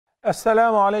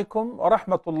السلام عليكم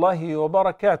ورحمة الله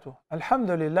وبركاته.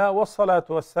 الحمد لله والصلاة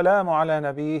والسلام على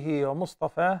نبيه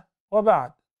ومصطفاه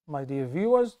وبعد. My dear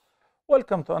viewers,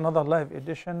 welcome to another live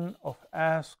edition of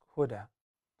Ask Huda.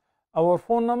 Our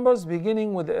phone numbers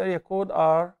beginning with the area code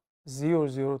are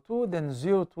 002, then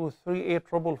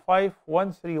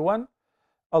 0238555131.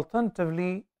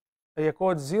 Alternatively, area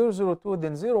code 002,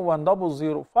 then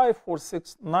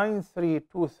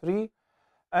 010054693323.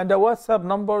 And the WhatsApp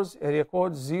numbers, area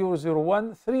code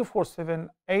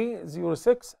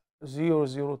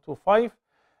 001-347-806-0025.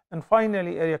 And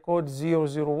finally, area code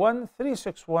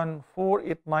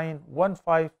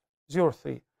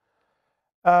 001-361-489-1503.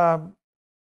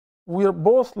 We're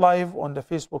both live on the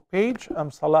Facebook page,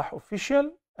 Salah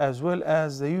Official, as well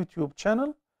as the YouTube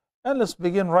channel. And let's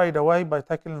begin right away by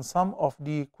tackling some of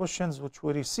the questions which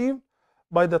we received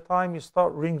by the time you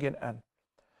start ringing in.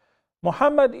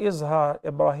 Muhammad Izhar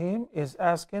Ibrahim is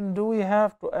asking, do we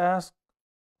have to ask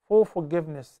for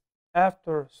forgiveness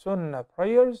after Sunnah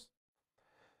prayers?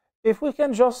 If we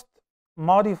can just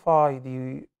modify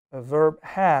the verb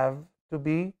have to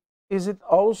be, is it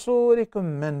also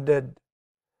recommended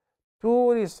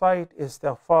to recite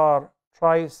istighfar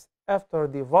thrice after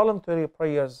the voluntary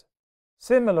prayers,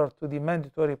 similar to the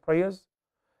mandatory prayers?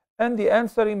 And the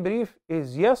answer in brief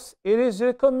is yes, it is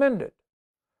recommended.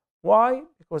 Why?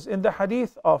 Because in the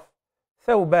hadith of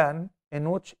Thawban,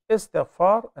 in which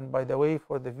istighfar, and by the way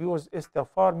for the viewers,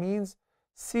 istighfar means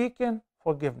seeking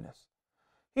forgiveness.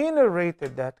 He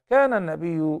narrated that كان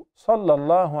النبي صلى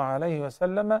الله عليه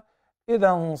وسلم إذا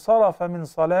انصرف من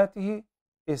صلاته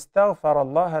استغفر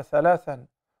الله ثلاثا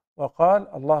وقال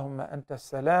اللهم أنت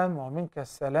السلام ومنك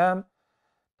السلام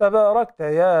تباركت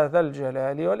يا ذا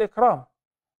الجلال والإكرام.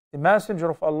 The Messenger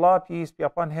of Allah, peace be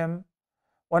upon him,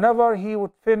 whenever he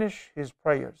would finish his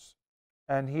prayers,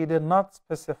 and he did not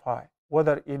specify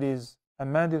whether it is a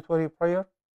mandatory prayer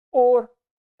or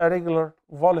a regular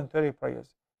voluntary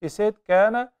prayers. He said,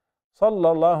 كان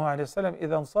صلى الله عليه وسلم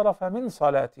إذا انصرف من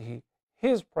صلاته,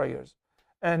 his prayers,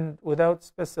 and without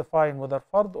specifying whether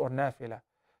fard or nafila.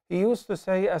 He used to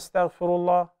say,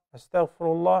 Astaghfirullah,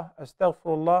 Astaghfirullah,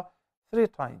 Astaghfirullah 3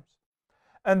 times.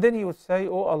 And then he would say,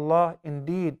 Oh Allah,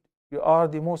 indeed, you are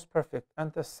the most perfect.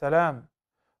 Anta salam.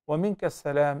 وَمِنْكَ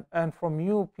السَّلَامِ, and from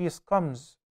you peace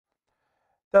comes.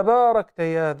 تَبَارَكْتَ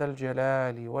يَا ذَا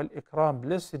الْجَلَالِ وَالْإِكْرَامِ,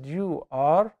 blessed you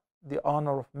are the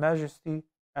honor of majesty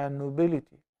and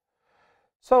nobility.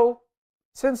 So,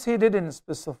 since he didn't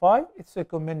specify, it's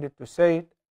recommended to say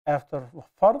it after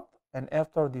fard and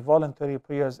after the voluntary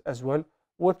prayers as well,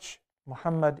 which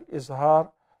Muhammad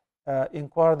Izhar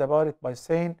inquired about it by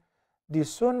saying the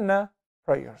Sunnah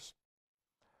prayers.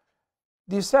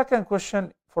 The second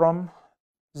question from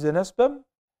Zinasbam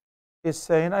is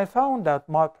saying, I found that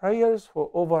my prayers for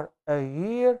over a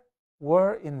year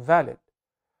were invalid,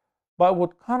 but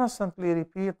would constantly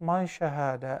repeat my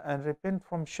shahada and repent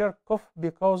from shirk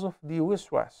because of the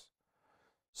wiswas.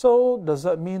 So does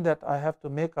that mean that I have to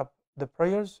make up the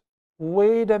prayers?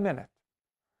 Wait a minute,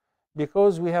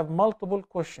 because we have multiple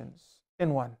questions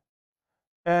in one,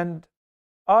 and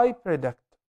I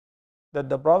predict that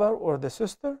the brother or the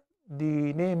sister,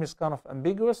 the name is kind of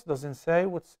ambiguous, doesn't say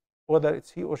whether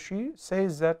it's he or she,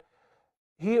 says that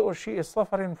he or she is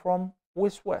suffering from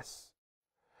wiswas.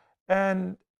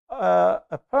 And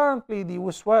apparently the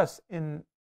wiswas in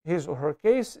his or her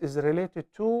case is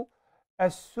related to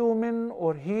assuming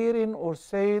or hearing or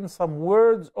saying some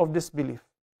words of disbelief.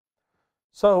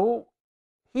 So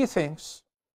he thinks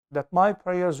that my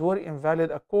prayers were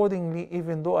invalid accordingly,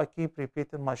 even though I keep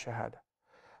repeating my shahada.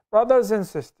 Brothers and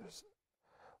sisters,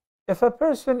 if a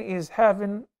person is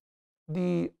having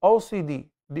the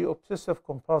OCD, the obsessive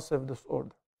compulsive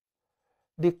disorder,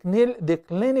 the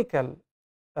clinical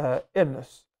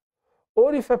illness,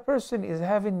 or if a person is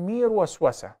having mere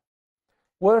waswasa,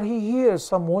 where he hears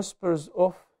some whispers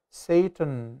of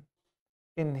Satan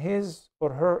in his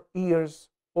or her ears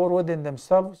or within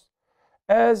themselves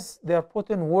as they are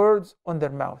putting words on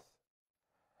their mouth,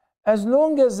 as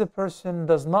long as the person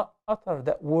does not utter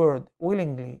that word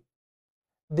willingly,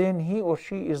 then he or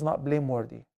she is not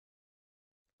blameworthy.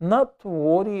 Not to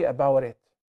worry about it.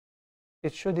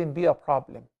 It shouldn't be a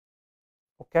problem.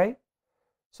 Okay?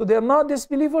 So they are not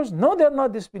disbelievers? No, they are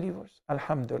not disbelievers.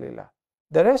 Alhamdulillah.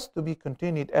 The rest to be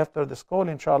continued after this call,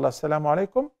 inshallah. Assalamu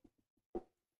alaikum.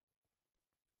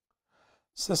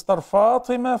 Sister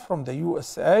Fatima from the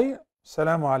USA.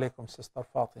 Assalamu alaikum, Sister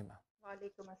Fatima. Wa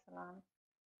alaikum assalam.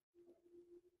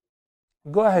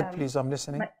 Go ahead, please. I'm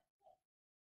listening.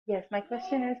 Yes, my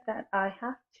question is that I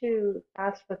have to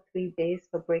fast for 3 days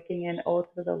for breaking an oath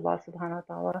with Allah subhanahu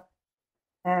wa ta'ala.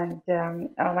 And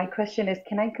my question is,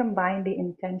 can I combine the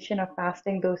intention of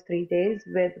fasting those 3 days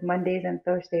with Mondays and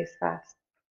Thursdays fast?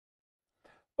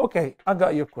 Okay, I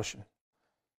got your question.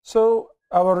 So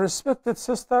our respected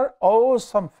sister owes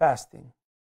some fasting,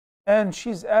 and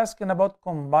she's asking about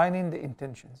combining the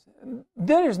intentions.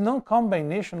 There is no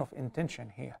combination of intention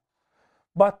here.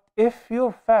 But if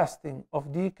you're fasting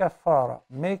of the kafara,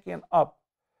 making up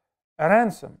a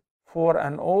ransom for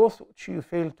an oath which you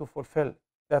failed to fulfill,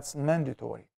 that's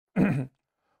mandatory.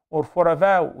 Or for a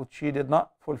vow which you did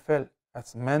not fulfill,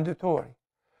 that's mandatory.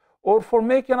 Or for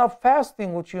making up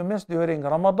fasting which you missed during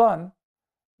Ramadan,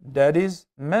 that is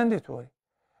mandatory.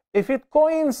 If it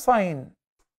coincides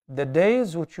the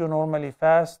days which you normally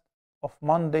fast of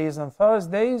Mondays and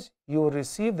Thursdays, you will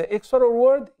receive the extra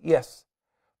reward, yes.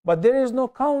 But there is no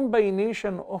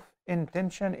combination of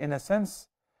intention in a sense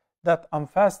that I'm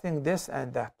fasting this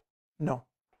and that. No.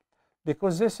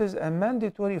 Because this is a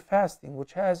mandatory fasting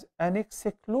which has an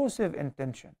exclusive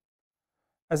intention.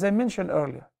 As I mentioned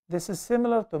earlier, this is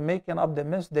similar to making up the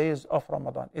missed days of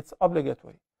Ramadan. It's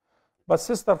obligatory. But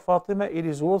Sister Fatima, it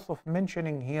is worth of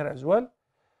mentioning here as well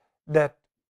that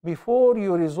before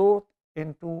you resort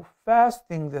into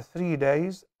fasting the 3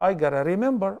 days, I gotta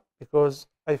remember, because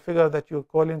I figure that you're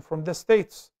calling from the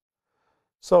States.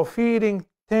 So feeding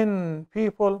 10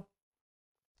 people,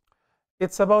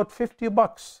 it's about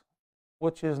 $50,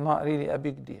 which is not really a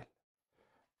big deal.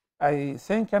 I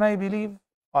think and I believe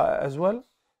as well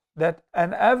that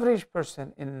an average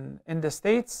person in the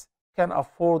States can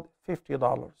afford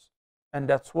 $50. And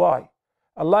that's why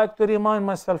I like to remind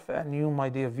myself and you, my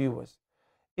dear viewers,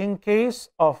 in case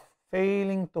of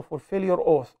failing to fulfill your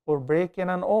oath or breaking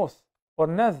an oath or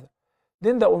nadhr,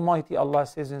 then the Almighty Allah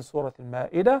says in Surah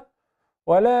Al-Ma'idah,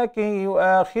 وَلَكِنْ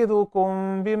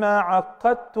يُؤَاخِذُكُمْ بِمَا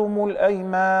عَقَّدْتُمُ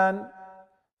الْأَيْمَانِ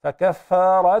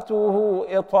فكفارته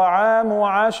إطعام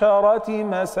 10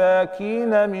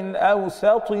 مساكين من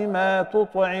أوسط ما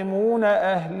تطعمون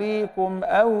أهليكم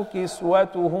أو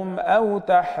كسوتهم أو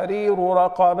تحرير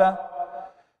رقبة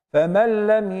فمن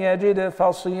لم يجد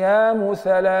فصيام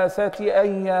 3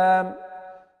 أيام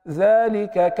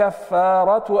ذلك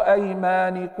كفارة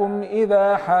أيمانكم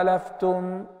إذا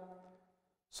حلفتم.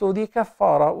 So the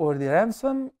kafara or the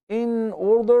ransom in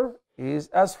order is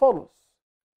as follows.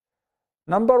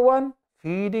 Number 1,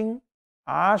 feeding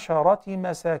 10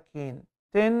 masakin,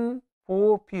 10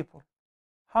 poor people.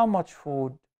 How much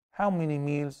food? How many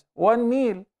meals? 1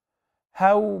 meal.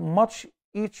 How much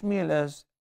each meal is?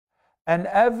 An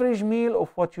average meal of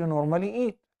what you normally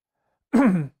eat.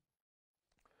 And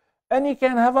you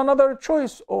can have another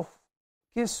choice of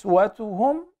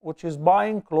kiswatuhum, which is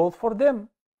buying clothes for them.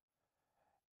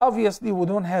 Obviously, we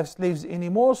don't have slaves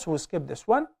anymore, so we skip this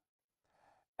one.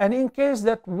 And in case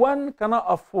that one cannot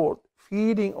afford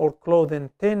feeding or clothing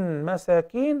 10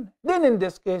 masakin, then in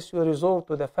this case you resort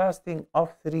to the fasting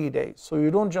of 3 days. So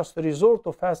you don't just resort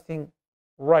to fasting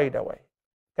right away.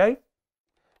 Okay?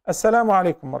 Assalamu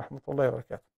alaikum wa rahmatullahi wa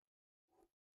barakatuh.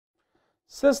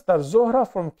 Sister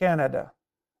Zohra from Canada.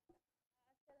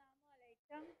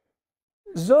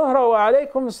 Zohra wa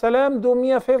alaikum salam. Do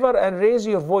me a favor and raise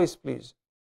your voice, please.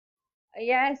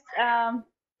 Yes.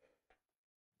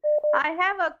 I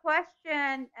have a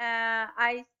question.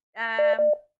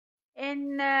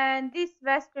 In these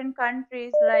Western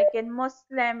countries, like in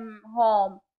Muslim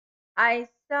home, I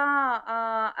saw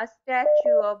a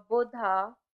statue of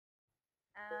Buddha,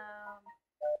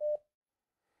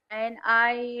 and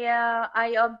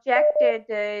I objected.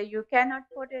 You cannot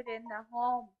put it in the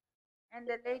home, and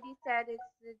the lady said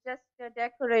it's just a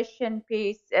decoration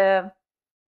piece.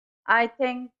 I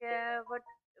think what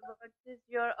is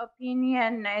your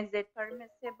opinion? Is it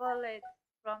permissible? It's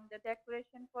from the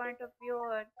decoration point of view,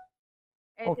 or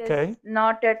it is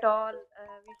not at all?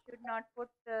 We should not put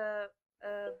the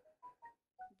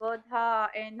Buddha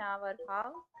in our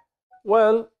house.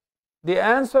 Well, the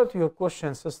answer to your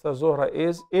question, Sister Zohra,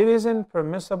 is it isn't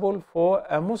permissible for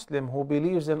a Muslim who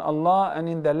believes in Allah and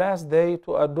in the last day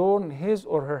to adorn his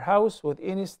or her house with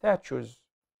any statues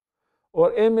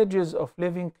or images of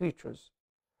living creatures.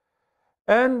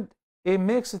 And it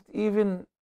makes it even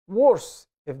worse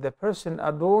if the person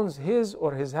adorns his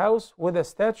or his house with a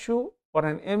statue or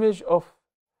an image of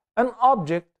an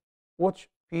object which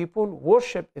people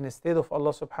worship instead of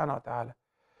Allah subhanahu wa ta'ala.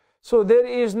 So there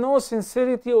is no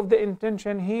sincerity of the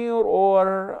intention here,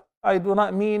 or I do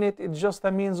not mean it, it's just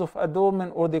a means of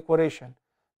adornment or decoration.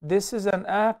 This is an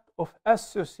act of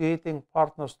associating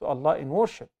partners to Allah in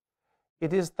worship.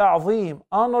 It is ta'zeem,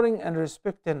 honoring and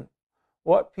respecting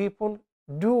what people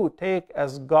do take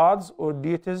as gods or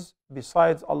deities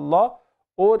besides Allah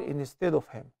or instead of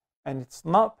Him. And it's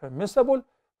not permissible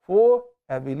for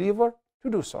a believer to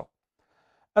do so.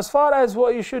 As far as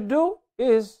what you should do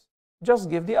is just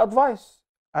give the advice,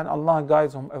 and Allah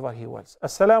guides whomever He wills.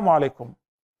 Assalamu alaikum.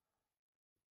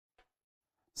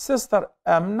 Sister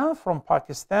Amna from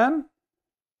Pakistan.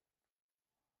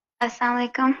 Assalamu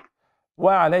alaikum.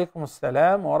 Wa alaikum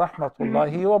assalam wa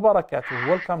rahmatullahi wa barakatuh.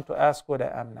 Welcome to Ask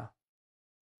Huda, Amna.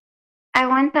 I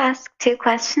want to ask 2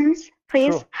 questions,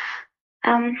 please.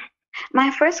 Sure.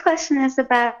 My first question is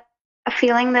about a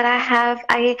feeling that I have.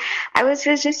 I was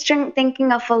just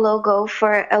thinking of a logo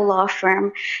for a law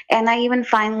firm, and I even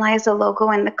finalized the logo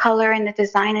and the color and the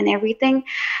design and everything.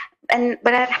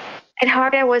 But at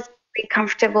heart, I was very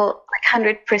comfortable, like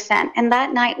 100%. And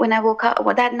that night when I woke up,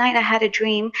 that night I had a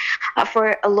dream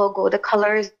for a logo, the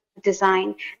colors,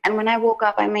 design. And when I woke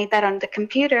up, I made that on the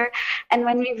computer. And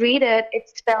when we read it, it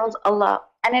spells Allah.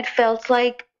 And it felt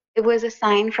like it was a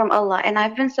sign from Allah. And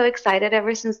I've been so excited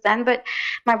ever since then. But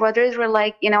my brothers were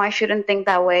like, I shouldn't think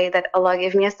that way, that Allah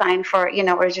gave me a sign for,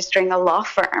 registering a law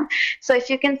firm. So if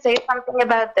you can say something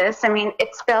about this, I mean,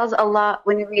 it spells Allah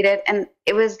when you read it. And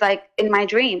it was like in my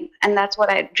dream. And that's what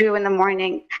I drew in the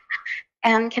morning.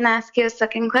 And can I ask you a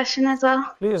second question as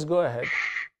well? Please go ahead.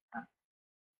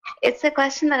 It's a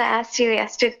question that I asked you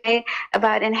yesterday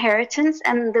about inheritance,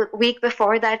 and the week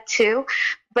before that too,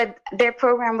 but their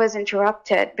program was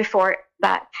interrupted before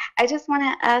that. I just want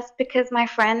to ask, because my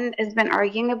friend has been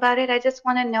arguing about it, I just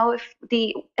want to know if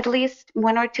at least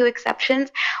 1 or 2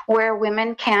 exceptions where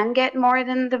women can get more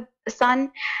than the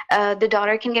son, the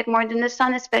daughter can get more than the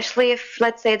son, especially if,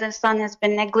 let's say, the son has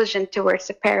been negligent towards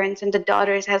the parents and the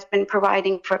daughter has been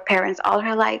providing for parents all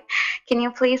her life. Can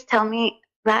you please tell me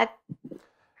that?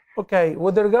 Okay,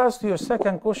 with regards to your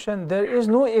second question, there is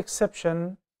no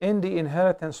exception in the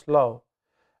inheritance law.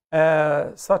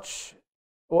 Such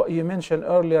what you mentioned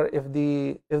earlier, if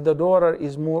the daughter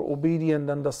is more obedient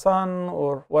than the son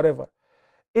or whatever.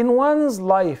 In one's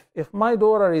life, if my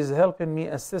daughter is helping me,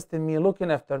 assisting me,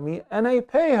 looking after me, and I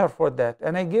pay her for that,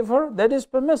 and I give her, that is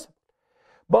permissible.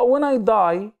 But when I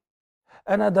die,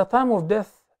 and at the time of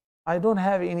death, I don't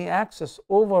have any access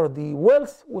over the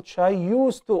wealth which I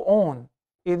used to own,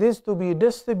 it is to be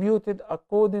distributed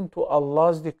according to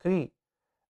Allah's decree,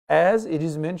 as it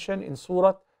is mentioned in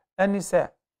Surah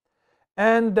An-Nisa.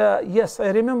 And yes, I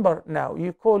remember now,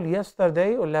 you called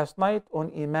yesterday or last night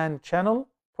on Iman channel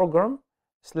program,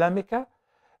 Islamica,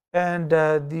 and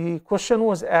the question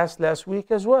was asked last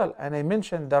week as well. And I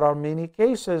mentioned there are many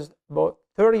cases, about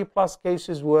 30 plus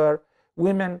cases, where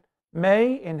women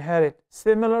may inherit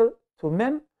similar to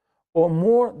men or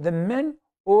more than men,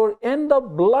 or end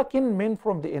up blocking men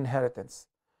from the inheritance.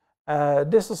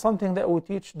 This is something that we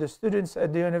teach the students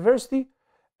at the university,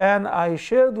 and I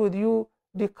shared with you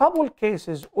the couple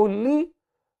cases only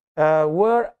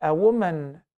where a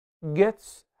woman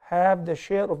gets half the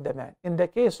share of the man, in the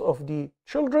case of the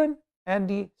children and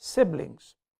the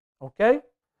siblings. Okay?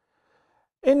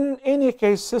 In any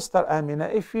case, Sister Amina,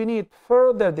 if you need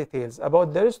further details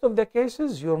about the rest of the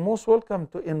cases, you're most welcome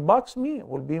to inbox me.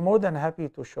 We'll be more than happy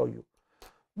to show you.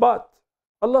 But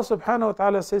Allah subhanahu wa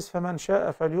ta'ala says, فَمَنْ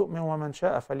شَاءَ فَلْيُؤْمِنْ وَمَنْ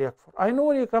شَاءَ فَلْيَكْفُرْ. I know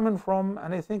where you're coming from,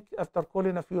 and I think after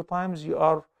calling a few times, you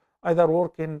are either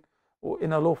working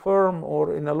in a law firm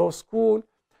or in a law school.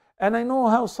 And I know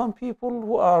how some people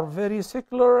who are very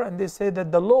secular, and they say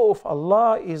that the law of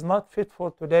Allah is not fit for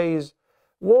today's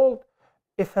world.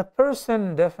 If a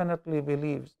person definitely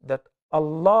believes that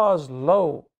Allah's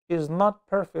law is not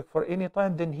perfect for any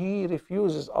time, then he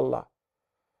refuses Allah.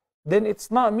 Then it's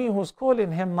not me who's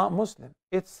calling him not Muslim.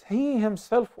 It's he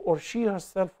himself or she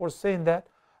herself for saying that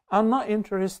I'm not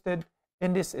interested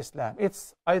in this Islam.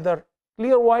 It's either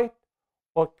clear white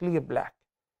or clear black.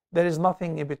 There is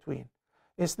nothing in between.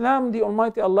 Islam, the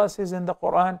Almighty Allah says in the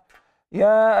Quran,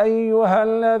 يَا أَيُّهَا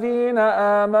الَّذِينَ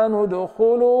آمَنُوا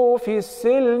ادْخُلُوا فِي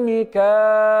السِّلْمِ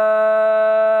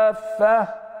كَافَّةً,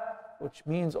 which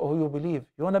means, oh, you believe,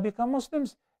 you want to become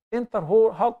Muslims? Enter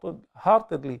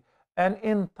wholeheartedly and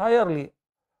entirely,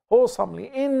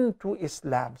 wholesomely into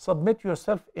Islam. Submit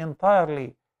yourself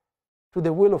entirely to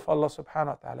the will of Allah subhanahu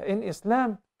wa ta'ala. In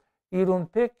Islam, you don't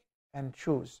pick and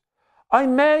choose. I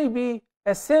may be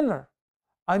a sinner.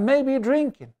 I may be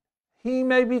drinking. He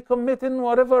may be committing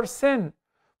whatever sin,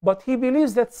 but he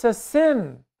believes that's a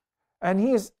sin, and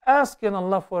he is asking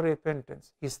Allah for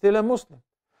repentance. He's still a Muslim.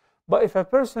 But if a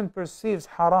person perceives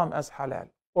haram as halal,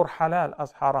 or halal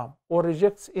as haram, or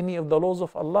rejects any of the laws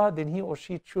of Allah, then he or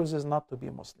she chooses not to be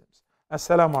Muslims.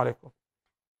 Assalamu alaikum.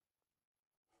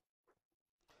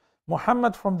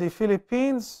 Muhammad from the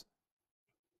Philippines.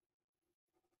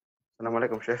 Assalamu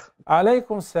alaikum, Sheikh.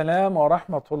 Alaikum salam wa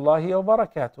rahmatullahi wa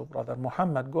barakatuh, brother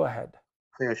Muhammad. Go ahead.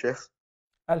 Hi, Sheikh.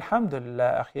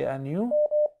 Alhamdulillah, akhi, and you?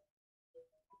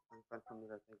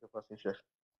 Alhamdulillah, thank you for asking, Sheikh.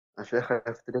 Sheikh, I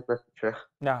have three questions, Sheikh.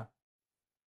 نعم.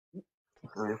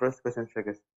 The first question, Sheikh,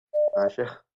 is Sheikh,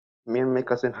 me and my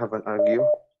cousin have an argue.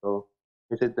 So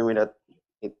he said to me that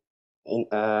it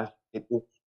it is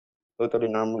totally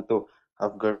normal to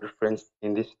have girlfriends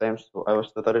in these times. So I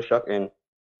was totally shocked and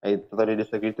I totally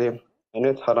disagree to him. I know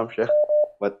it's haram, Sheikh,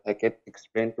 but I can't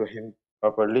explain to him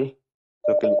properly.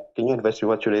 So can you advise me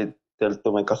what should I tell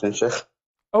to my cousin, Sheikh?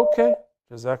 Okay.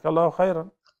 جزاك الله خيرا.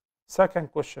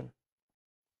 Second question.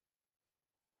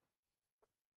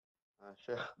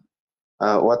 Sheikh,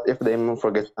 what if the Imam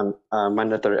forgets a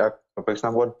mandatory act? So for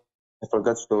example, he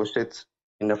forgets to sit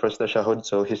in the first tashahud,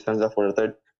 so he stands up for the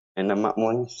third, and the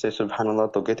Ma'mun says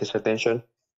Subhanallah to get his attention,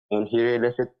 and he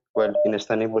realized it while in a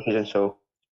standing position. So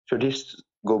should he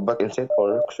go back and sit,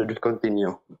 or should he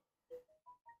continue?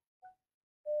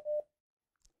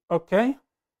 Okay.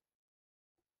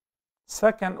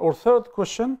 Second or third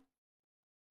question.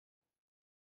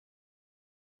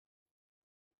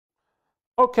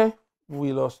 Okay.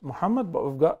 We lost Muhammad, but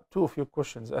we've got two of your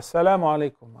questions. Assalamu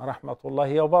alaikum wa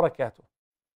rahmatullahi wa barakatuh.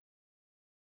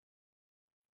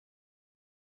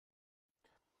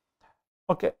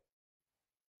 Okay.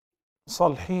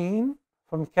 Salhin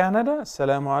from Canada.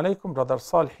 Assalamu alaikum, brother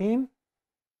Salhin.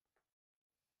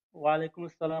 Wa alaikum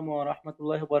assalam wa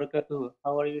rahmatullahi wa barakatuh.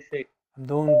 How are you, Sheikh? I'm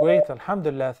doing great,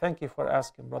 alhamdulillah. Thank you for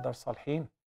asking, brother Salhin.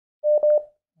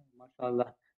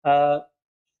 MashaAllah.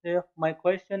 Sheikh, my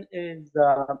question is,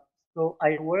 so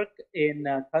I work in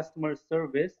customer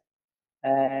service,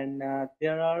 and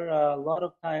there are a lot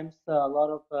of times, a lot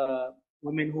of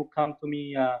women who come to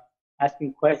me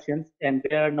asking questions, and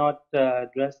they are not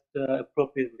dressed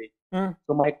appropriately.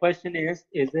 So my question is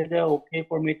it okay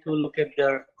for me to look at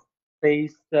their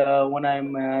face when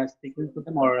I'm speaking to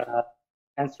them or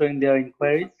answering their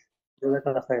inquiries?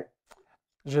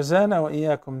 جزانا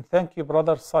وإياكم. Thank you,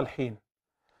 brother Salhin.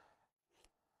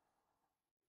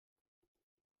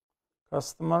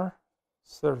 Customer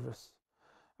service.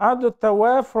 Abdul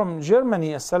Tawaf from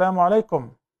Germany. Assalamu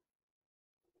alaikum.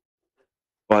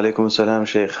 Wa alaikum assalam,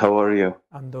 Sheikh. How are you?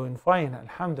 I'm doing fine,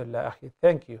 alhamdulillah, akhi.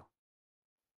 Thank you.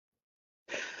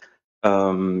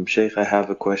 Sheikh, I have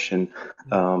a question.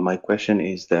 My question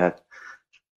is that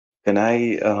can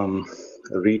I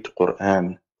read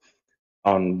Quran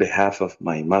on behalf of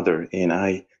my mother, and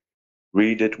I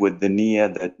read it with the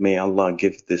niyyah that may Allah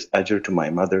give this ajr to my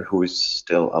mother who is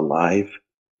still alive,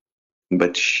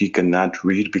 but she cannot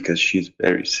read because she's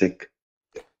very sick.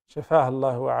 شفاها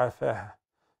الله وعافاها.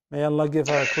 May Allah give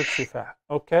her a quick shifa.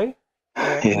 Okay.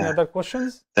 Any other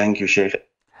questions? Thank you, Sheikh.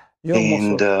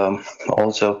 And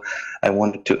also, I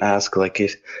wanted to ask, like,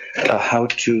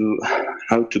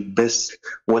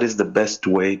 what is the best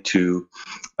way to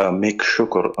make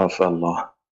shukr of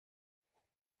Allah?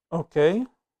 Okay.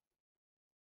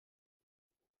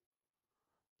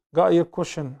 Got your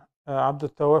question, Abdul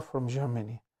Tawaf from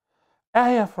Germany.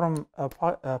 Aya from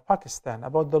Pakistan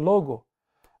about the logo.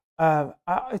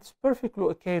 It's perfectly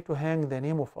okay to hang the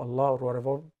name of Allah or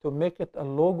whatever, to make it a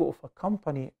logo of a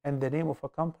company and the name of a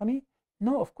company.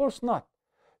 No, of course not,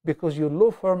 because your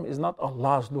law firm is not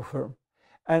Allah's law firm.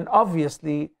 And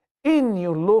obviously, in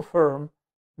your law firm,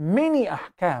 many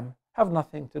ahkam have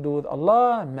nothing to do with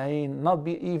Allah, may not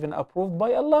be even approved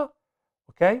by Allah.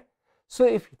 Okay? So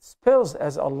if it spells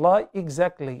as Allah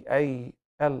exactly,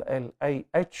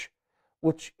 A-L-L-A-H,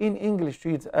 which in English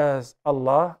reads as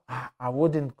Allah, I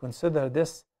wouldn't consider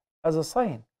this as a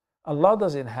sign. Allah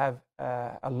doesn't have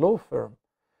a law firm.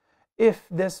 If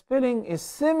the spelling is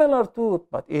similar to it,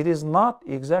 but it is not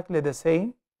exactly the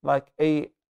same, like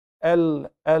A-L-L-A,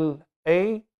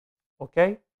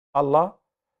 okay, Allah,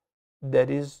 that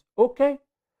is okay.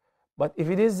 But if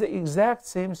it is the exact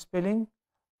same spelling,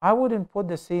 I wouldn't put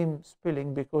the same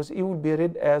spelling because it would be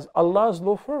read as Allah's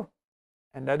law firm,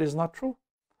 and that is not true.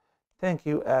 Thank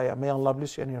you, Ayah. May Allah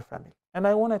bless you and your family. And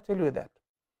I want to tell you that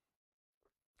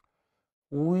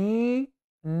we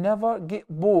never get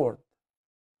bored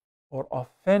or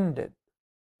offended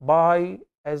by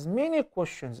as many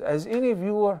questions as any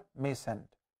viewer may send.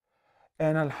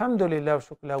 And alhamdulillah,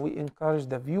 shukla, we encourage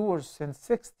the viewers since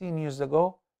 16 years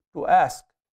ago to ask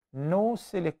no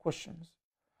silly questions.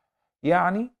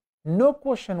 Yani, no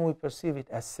question we perceive it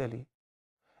as silly.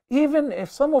 Even if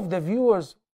some of the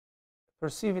viewers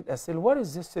perceive it as silly, what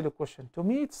is this silly question? To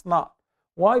me, it's not.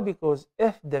 Why? Because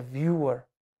if the viewer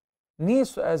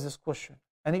needs to ask this question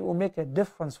and it will make a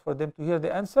difference for them to hear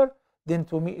the answer, then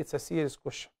to me, it's a serious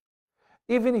question,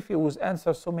 even if it was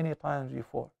answered so many times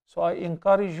before. So I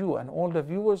encourage you and all the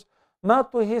viewers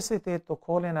not to hesitate to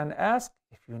call in and ask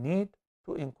if you need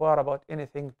to inquire about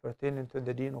anything pertaining to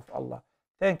the deen of Allah.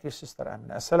 Thank you, Sister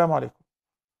Amina. Assalamu alaikum.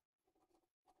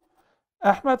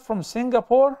 Ahmed from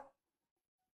Singapore.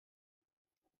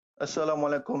 Assalamu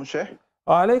alaikum, Sheikh.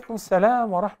 Wa alaikum salam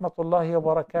wa rahmatullahi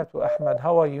wa barakatuh. Ahmed,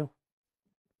 how are you?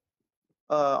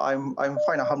 I'm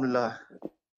fine, alhamdulillah.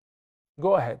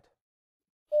 Go ahead.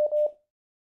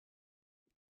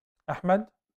 Ahmed?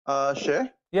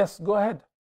 Sheikh? Yes, go ahead.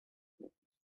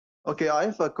 Okay, I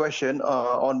have a question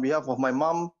on behalf of my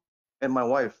mom and my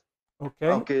wife.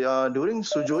 Okay. Okay, during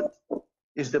sujood,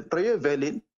 is the prayer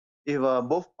valid if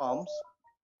both palms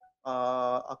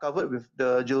are covered with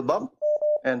the jilbab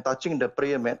and touching the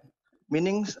prayer mat?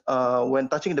 Meaning, when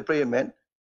touching the prayer mat,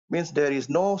 means there is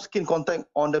no skin contact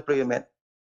on the prayer mat.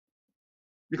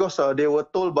 Because they were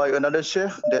told by another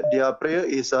sheikh that their prayer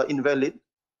is invalid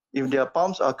if their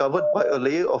palms are covered by a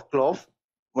layer of cloth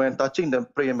when touching the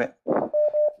prayer mat.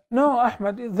 No,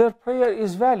 Ahmed, their prayer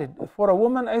is valid. For a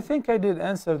woman, I think I did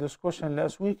answer this question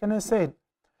last week, and I said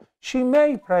she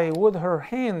may pray with her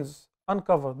hands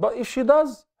uncovered, but if she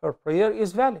does, her prayer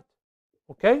is valid.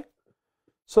 Okay?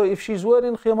 So if she's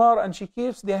wearing khimar and she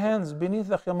keeps the hands beneath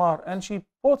the khimar and she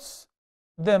puts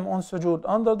them on sujood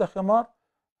under the khimar,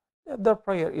 their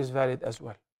prayer is valid as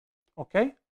well.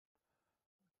 Okay?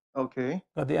 Okay.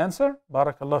 Got the answer?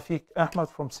 Barakallah feek. Ahmed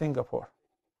from Singapore.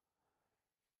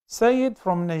 Sayyid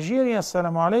from Nigeria.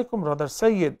 Assalamu alaikum, brother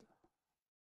Sayyid.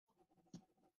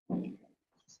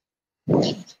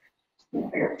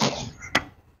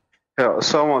 Yeah,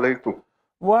 assalamu alaikum.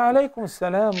 Wa alaikum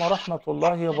salam wa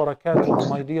rahmatullahi wa barakatuh,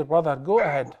 my dear brother. Go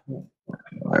ahead.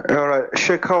 All right,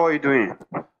 Sheikh, how are you doing?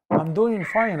 I'm doing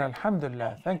fine,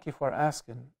 alhamdulillah. Thank you for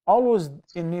asking. Always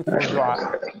in need for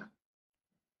dua.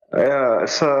 Yeah,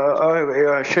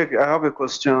 so Sheikh, I have a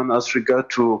question as regard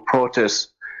to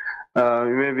protests.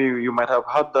 Maybe you might have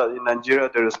heard that in Nigeria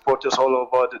there is protests all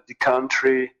over the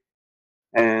country,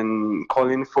 and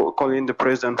calling the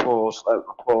president for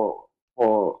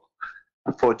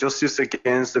justice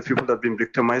against the people that have been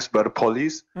victimized by the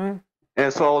police.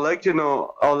 And so I would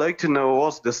like to know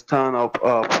what's the stand of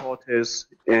protests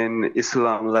in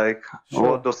Islam, like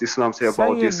what does Islam say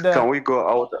about this? Can we go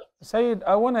out? Sayyid,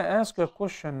 I want to ask you a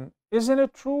question. Isn't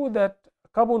it true that a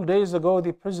couple of days ago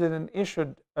the president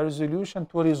issued a resolution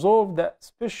to resolve the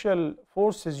special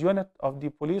forces unit of the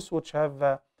police which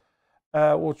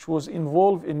was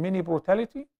involved in many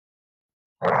brutality?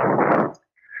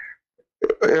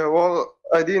 Yeah, well,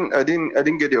 I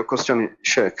didn't get your question,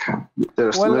 Sheikh.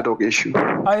 There's a network issue.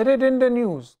 I read in the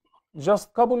news just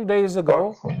a couple of days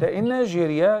ago that in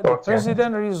Nigeria the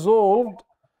president resolved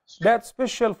that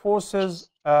special forces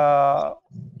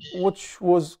which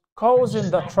was causing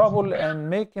the trouble and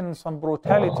making some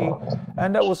brutality,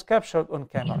 and that was captured on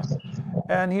camera.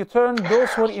 And he turned those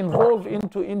who were involved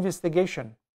into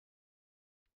investigation.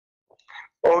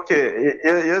 Okay,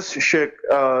 yes, Sheikh.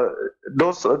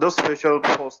 Those special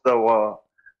forces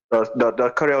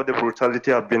that carry out the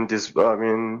brutality have been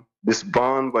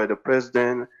disbanded by the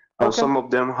president, and some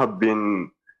of them have been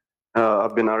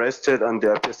arrested and they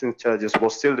are facing charges.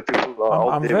 But still, the people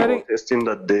are out there protesting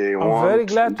that they want. I'm very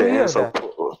glad to hear that.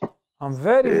 I'm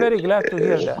very glad to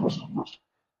hear that.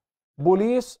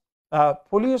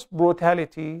 Police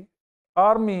brutality,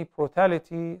 army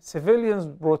brutality, civilians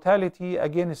brutality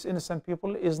against innocent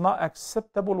people is not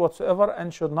acceptable whatsoever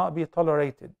and should not be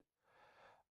tolerated.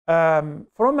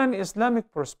 From an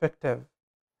Islamic perspective,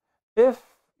 if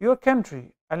your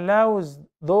country allows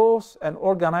those and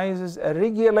organizes and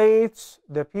regulates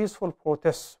the peaceful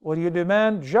protests where you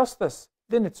demand justice,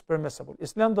 then it's permissible.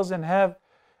 Islam doesn't have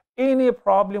any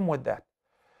problem with that.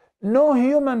 No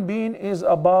human being is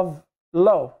above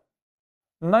law,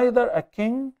 neither a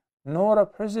king, nor a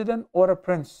president, or a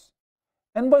prince.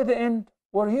 And by the end,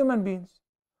 we're human beings.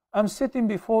 I'm sitting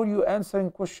before you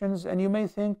answering questions, and you may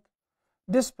think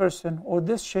this person or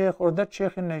this sheikh or that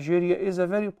sheikh in Nigeria is a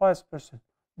very pious person.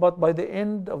 But by the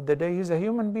end of the day, he's a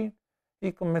human being.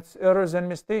 He commits errors and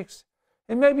mistakes.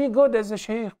 He may be good as a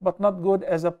sheikh, but not good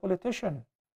as a politician,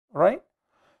 right?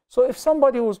 So if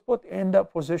somebody was put in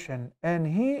that position and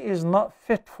he is not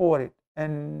fit for it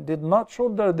and did not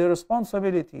shoulder the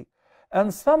responsibility,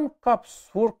 and some cops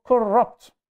were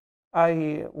corrupt.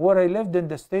 Where I lived in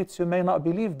the States, you may not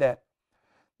believe that.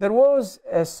 There was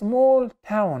a small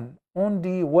town on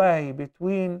the way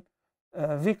between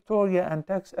Victoria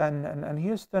and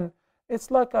Houston. It's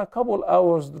like a couple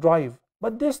hours drive.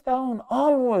 But this town,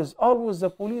 always the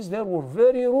police there were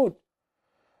very rude.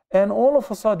 And all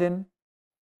of a sudden,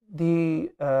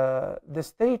 the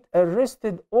state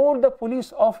arrested all the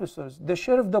police officers, the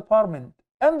sheriff department,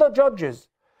 and the judges,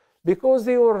 because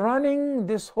they were running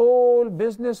this whole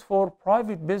business for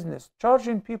private business,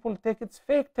 charging people tickets,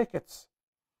 fake tickets.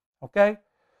 Okay?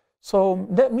 So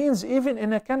that means even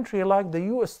in a country like the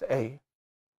USA,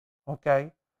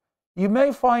 okay, you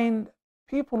may find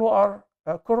people who are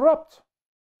corrupt,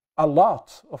 a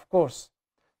lot, of course.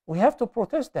 We have to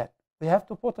protest that. We have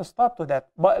to put a stop to that,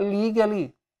 but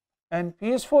legally and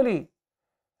peacefully,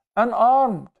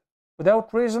 unarmed,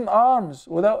 without raising arms,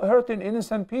 without hurting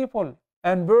innocent people,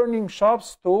 and burning shops,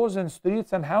 stores, and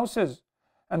streets and houses,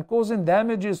 and causing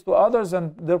damages to others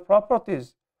and their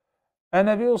properties. And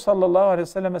Nabi sallallahu alayhi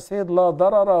wa sallam said, La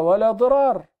darara wa la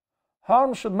dirar.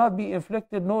 Harm should not be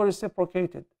inflicted nor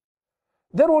reciprocated.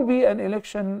 There will be an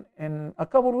election in a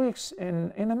couple of weeks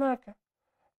in America.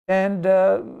 And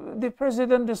the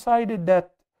president decided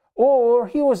that, or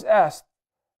he was asked,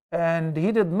 and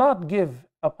he did not give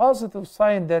a positive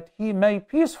sign that he may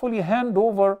peacefully hand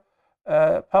over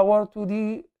power to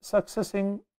the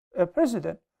succeeding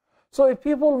president. So if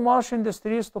people march in the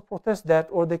streets to protest that,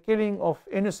 or the killing of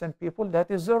innocent people,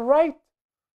 that is their right,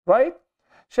 right?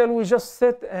 Shall we just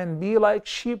sit and be like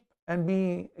sheep and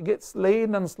get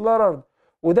slain and slaughtered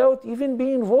without even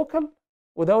being vocal,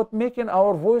 without making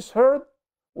our voice heard,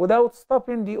 without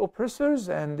stopping the oppressors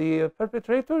and the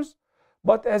perpetrators?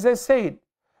 But as I said,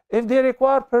 if they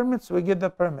require permits, we get the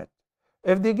permit.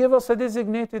 If they give us a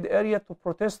designated area to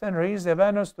protest and raise the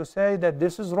banners to say that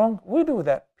this is wrong, we do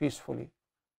that peacefully.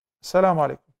 Assalamu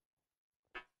alaikum.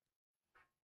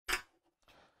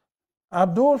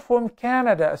 Abdul from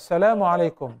Canada. Assalamu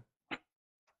alaikum.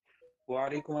 Wa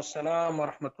alaikum assalam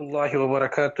wa rahmatullahi wa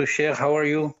barakatuh. Sheikh, how are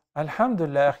you?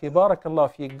 Alhamdulillah, akhi, barakallah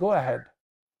feek. Go ahead.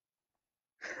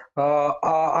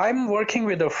 I'm working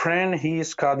with a friend. He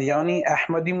is Qadiani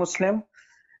Ahmadi Muslim,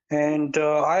 and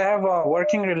I have a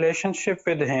working relationship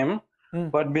with him.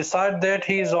 But beside that,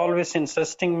 he is always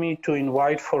insisting me to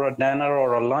invite for a dinner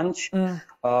or a lunch.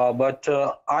 But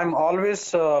I'm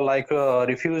always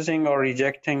refusing or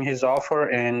rejecting his offer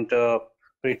and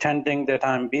pretending that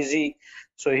I'm busy.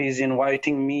 So he's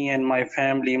inviting me and my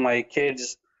family, my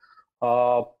kids.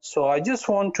 So I just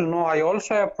want to know, I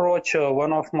also approached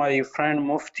one of my friend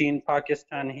Mufti in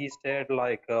Pakistan. He said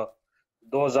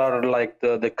those are like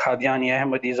the Qadiani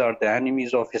Ahmadis are the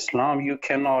enemies of Islam. You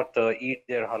cannot eat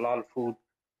their halal food.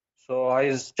 So I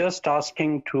was just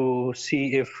asking to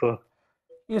see if...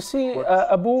 you see,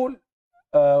 Abul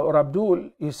or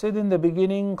Abdul, you said in the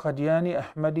beginning, Qadiani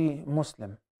Ahmadi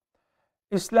Muslim.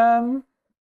 Islam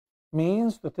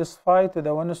means to testify to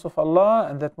the oneness of Allah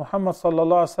and that Muhammad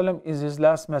sallallahu alaihi wasallam is his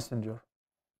last messenger.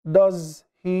 Does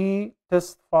he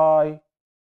testify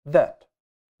that?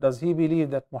 Does he believe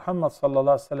that Muhammad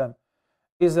sallallahu alaihi wasallam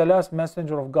is the last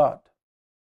messenger of God?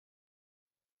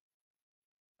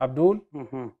 Abdul,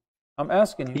 I'm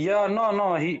asking you. Yeah,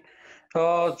 no, he.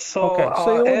 Okay, so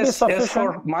it will be sufficient. As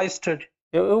for my study,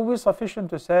 it will be sufficient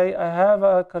to say I have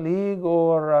a colleague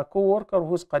or a co-worker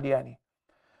who's Qadiani.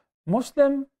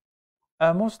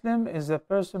 A Muslim is a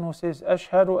person who says,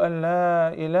 Ashhadu an la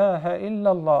ilaha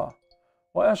illallah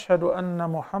wa ashhadu anna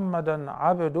Muhammadan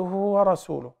abduhu wa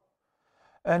rasuluh.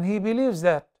 And he believes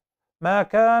that ما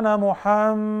كان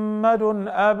محمد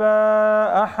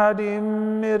أبا أحد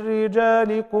من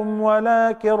رجالكم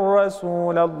ولكن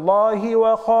رسول الله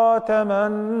وخاتم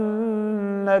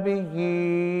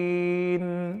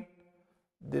النبيين.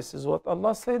 This is what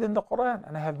Allah said in the Quran,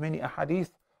 and I have many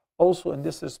ahadith also in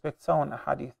this respect, sound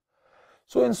ahadith.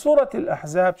 So in Surah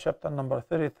Al-Ahzab, chapter number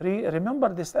 33,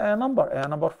 remember this ayah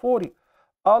number 40.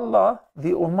 Allah,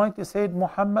 the Almighty, said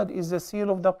Muhammad is the seal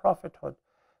of the prophethood.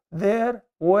 There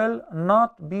will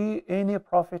not be any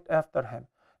prophet after him.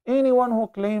 Anyone who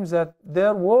claims that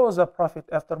there was a prophet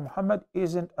after Muhammad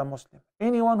isn't a Muslim.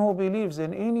 Anyone who believes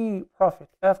in any prophet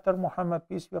after Muhammad,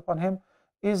 peace be upon him,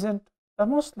 isn't a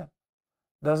Muslim.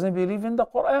 Doesn't believe in the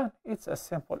Quran. It's as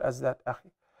simple as that,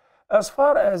 akhi. As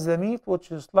far as the meat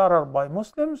which is slaughtered by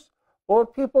Muslims or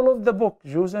people of the book,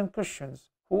 Jews and Christians,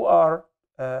 who are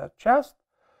chaste,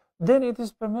 then it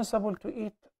is permissible to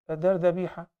eat their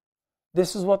dhabiha.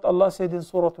 This is what Allah said in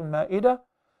Surah Al-Ma'idah.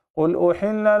 قُلْ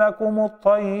أُحِلَّ لَكُمُ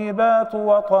الطَّيِّبَاتُ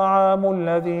وَطَعَامُ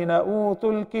الَّذِينَ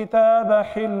أُوتُوا الْكِتَابَ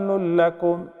حِلٌّ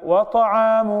لَكُمْ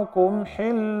وَطَعَامُكُمْ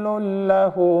حِلٌّ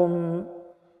لَهُمْ.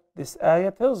 This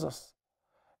ayah tells us,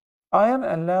 I am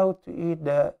allowed to eat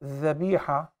the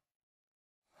dhabiha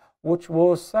which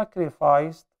was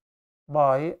sacrificed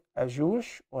by a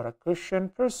Jewish or a Christian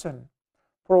person,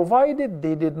 provided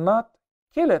they did not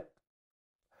kill it.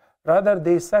 Rather,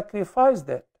 they sacrificed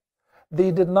it.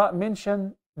 They did not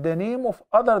mention the name of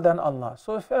other than Allah.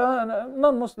 So if a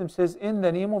non-Muslim says, in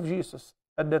the name of Jesus,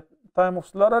 at the time of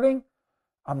slaughtering,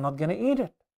 I'm not going to eat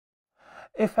it.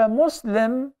 If a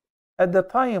Muslim, at the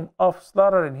time of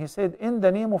slaughtering, he said, in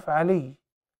the name of Ali,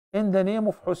 in the name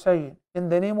of Hussein, in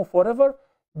the name of whatever,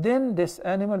 then this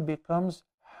animal becomes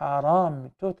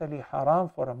haram, totally haram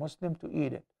for a Muslim to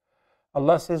eat it.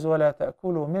 Allah says, وَلَا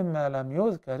تَأْكُلُوا مِمَّا لَمْ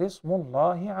يُذْكَرِ اسْمُ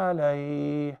اللَّهِ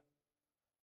عَلَيْهِ.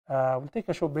 We'll take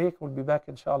a short break. We'll be back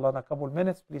inshallah in a couple of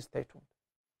minutes. Please stay tuned.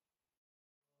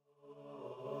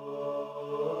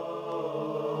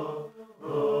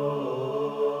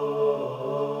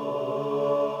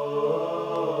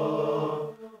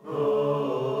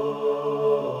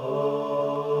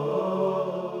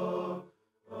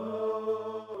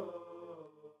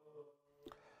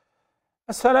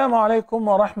 Assalamu alaikum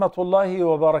wa rahmatullahi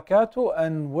wa barakatuh,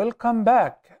 and welcome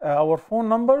back. Our phone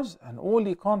numbers and all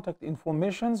the contact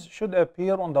informations should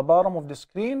appear on the bottom of the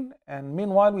screen. And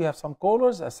meanwhile, we have some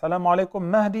callers. Assalamu alaikum,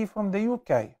 Mahdi from the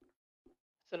UK.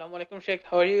 Assalamu alaikum, Sheikh.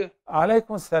 How are you?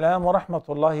 Alaikum assalam wa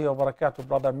rahmatullahi wa barakatuh,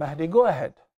 brother Mahdi. Go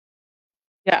ahead.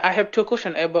 Yeah, I have two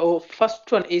questions.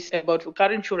 First one is about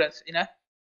car insurance.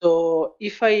 So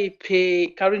if I pay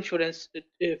car insurance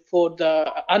for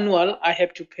the annual, I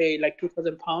have to pay like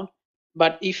 £2,000.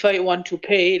 But if I want to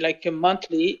pay like a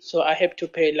monthly, so I have to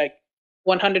pay like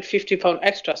 £150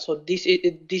 extra. So this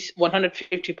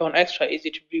 £150 extra, is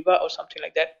it riba or something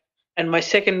like that? And my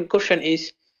second question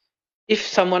is, if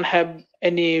someone have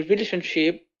any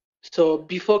relationship, so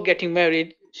before getting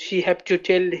married, she have to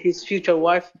tell his future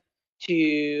wife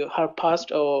to her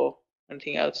past or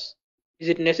anything else? Is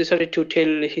it necessary to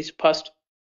tell his past?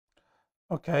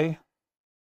 Okay.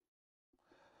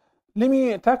 Let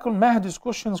me tackle Mahdi's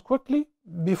questions quickly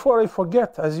before I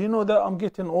forget. As you know that I'm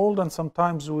getting old and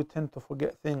sometimes we tend to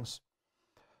forget things.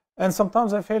 And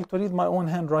sometimes I fail to read my own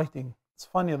handwriting. It's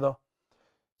funny though.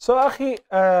 So Akhi,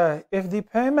 if the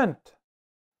payment,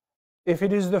 if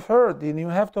it is deferred and you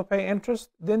have to pay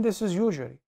interest, then this is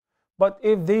usury. But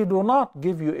if they do not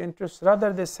give you interest,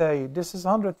 rather they say this is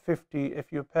 150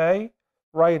 if you pay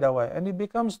right away, and it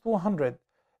becomes 200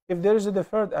 if there is a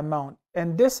deferred amount,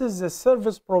 and this is the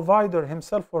service provider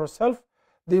himself or herself,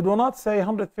 they do not say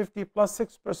 150 plus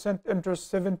 6%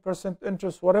 interest, 7%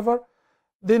 interest, whatever,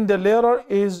 then the latter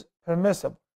is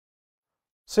permissible.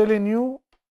 Selling you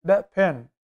that pen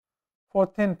for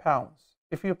 £10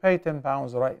 if you pay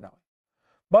 £10 right now.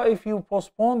 But if you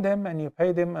postpone them and you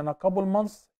pay them in a couple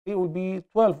months, it will be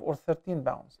 12 or 13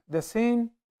 pounds. The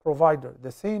same provider,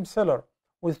 the same seller,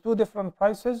 with two different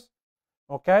prices,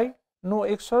 okay? No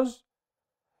extras.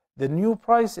 The new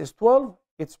price is 12,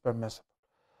 it's permissible.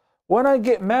 When I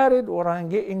get married or I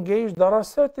get engaged, there are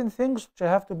certain things which I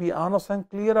have to be honest and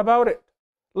clear about it.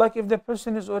 Like if the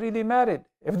person is already married,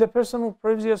 if the person was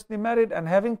previously married and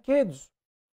having kids,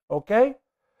 okay?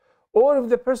 Or if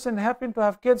the person happened to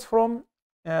have kids from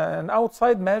an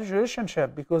outside marriage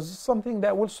relationship, because it's something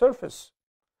that will surface.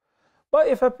 But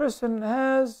if a person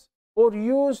has or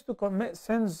used to commit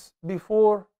sins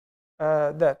before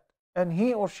that, and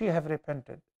he or she have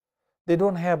repented, they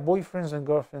don't have boyfriends and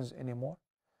girlfriends anymore,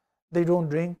 they don't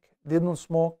drink, they don't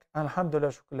smoke,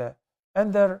 alhamdulillah, shukla,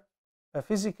 and they're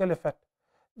physically fit,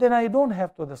 then I don't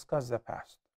have to discuss the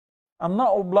past. I'm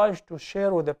not obliged to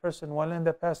share with the person, well, in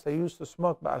the past I used to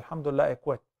smoke, but alhamdulillah I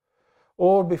quit.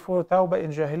 Or before Tawbah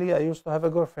in Jahiliyyah, I used to have a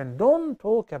girlfriend. Don't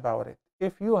talk about it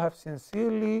if you have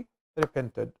sincerely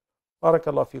repented.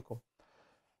 Barakallah fikum.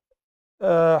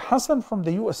 Hassan from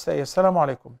the USA. Assalamu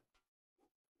alaikum.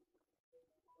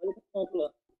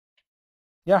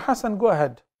 Yeah, Hassan, go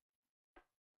ahead.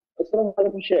 Assalamu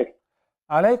alaikum, Sheikh.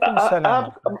 Alaikum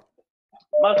salam.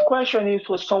 My question is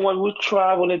for someone who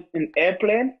traveling in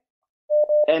airplane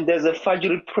and there's a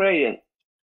Fajr prayer.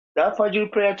 That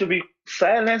Fajr prayer to be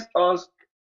silent or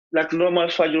like normal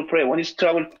Fajr prayer when it's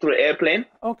travel through airplane?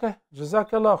 Okay,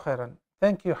 Jazakallah khairan.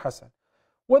 Thank you, Hassan.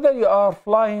 Whether you are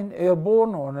flying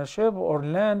airborne or on a ship or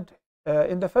land,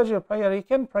 in the Fajr prayer, you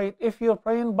can pray it. If you're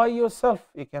praying by yourself,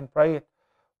 you can pray it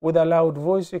with a loud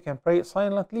voice, you can pray it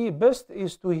silently. Best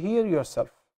is to hear yourself,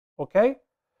 okay?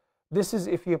 This is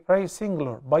if you pray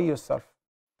singular, by yourself.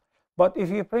 But if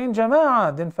you pray in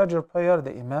Jama'ah, then Fajr prayer,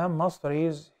 the Imam must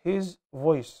raise his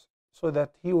voice so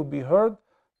that he will be heard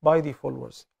by the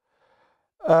followers.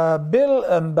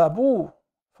 Bill Babu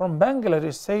from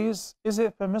Bangladesh says, is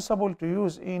it permissible to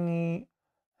use any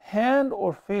hand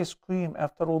or face cream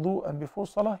after wudu and before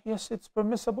salah? Yes, it's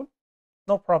permissible,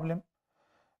 no problem.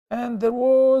 And there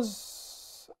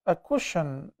was a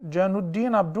question,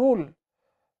 Januddin Abdul,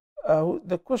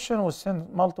 the question was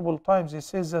sent multiple times. He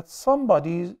says that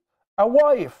somebody, a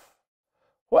wife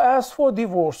who asked for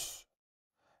divorce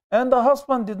and the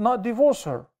husband did not divorce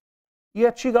her,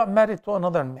 yet she got married to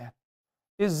another man.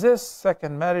 Is this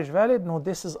second marriage valid? No,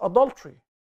 this is adultery.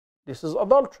 This is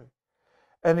adultery.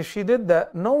 And if she did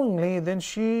that knowingly, then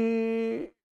she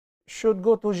should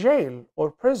go to jail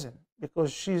or prison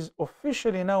because she's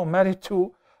officially now married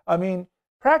to,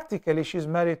 practically she's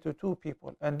married to two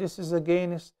people, and this is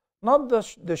against not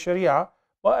the Sharia,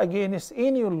 but against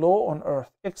any law on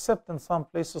earth, except in some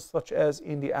places such as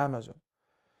in the Amazon.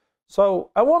 So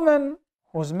a woman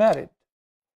who's married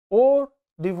or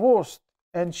divorced,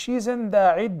 and she's in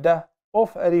the iddah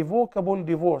of a revocable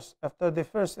divorce after the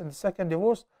first and the second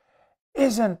divorce,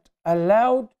 isn't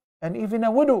allowed, and even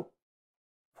a widow,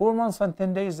 4 months and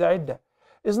 10 days the iddah,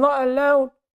 is not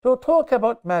allowed to talk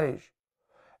about marriage.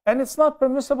 And it's not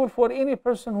permissible for any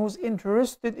person who's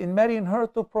interested in marrying her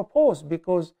to propose,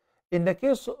 because in the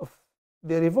case of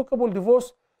the revocable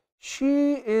divorce,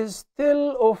 she is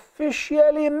still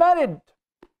officially married.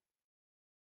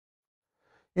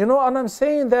 You know, and I'm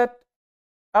saying that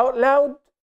out loud,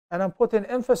 and I'm putting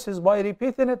emphasis by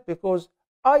repeating it, because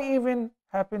I even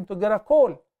happened to get a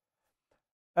call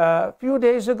a few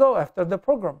days ago after the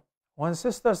program. One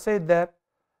sister said that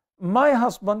my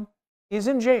husband is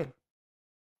in jail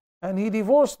and he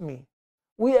divorced me.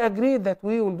 We agreed that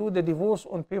we will do the divorce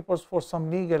on papers for some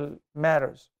legal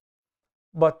matters,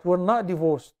 but we're not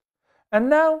divorced. And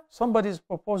now somebody is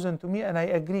proposing to me and I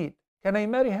agreed. Can I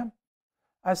marry him?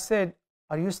 I said,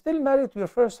 are you still married to your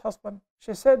first husband?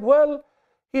 She said, well,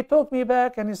 he took me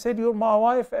back and he said, you're my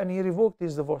wife, and he revoked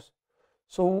his divorce.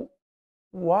 So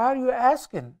why are you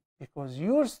asking? Because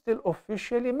you're still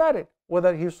officially married,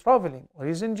 whether he's traveling or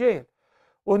he's in jail.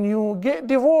 When you get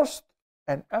divorced,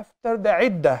 and after the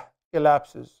iddah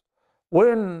elapses,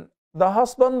 when the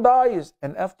husband dies,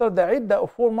 and after the iddah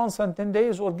of 4 months and 10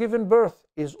 days or given birth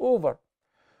is over,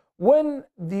 when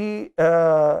the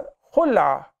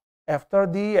khul'a, after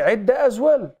the iddah as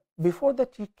well, before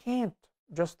that you can't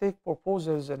just take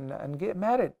proposals and get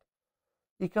married.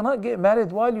 You cannot get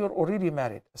married while you're already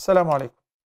married. Assalamu alaikum.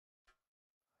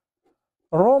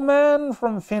 Roman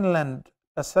from Finland.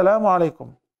 Assalamu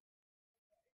alaikum.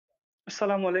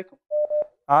 Assalamu alaikum.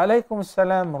 Alaikum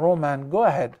assalam, Roman. Go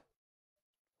ahead.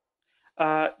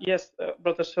 Yes,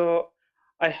 brother. So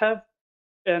I have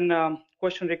a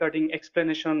question regarding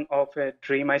explanation of a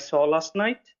dream I saw last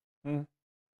night.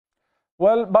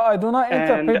 Well, but I do not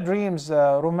interpret dreams,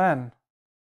 Roman.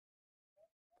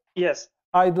 Yes.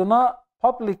 I do not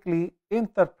publicly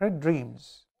interpret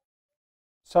dreams.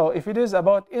 So if it is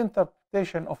about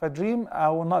interpretation of a dream, I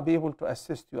will not be able to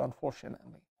assist you,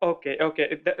 unfortunately. Okay,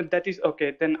 okay. That is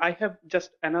okay. Then I have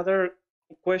just another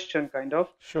question, kind of.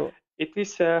 Sure. It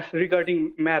is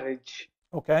regarding marriage.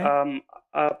 Okay.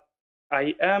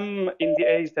 I am in the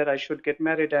age that I should get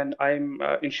married, and I'm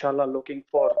inshallah looking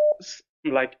for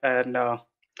like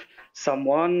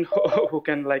someone who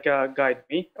can like guide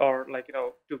me, or like, you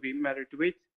know, to be married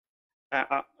with.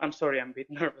 I'm sorry, I'm a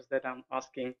bit nervous that I'm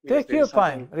asking. Take your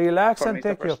time, relax and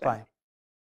take your time.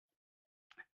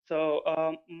 So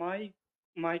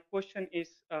my question is,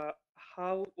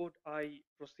 how would I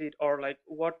proceed, or like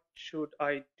what should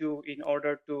I do in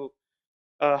order to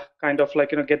kind of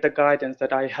like, you know, get the guidance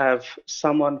that I have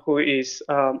someone who is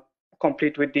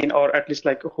complete with deen, or at least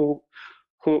like who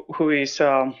is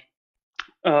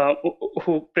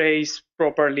who prays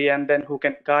properly, and then who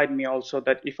can guide me also,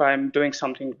 that if I'm doing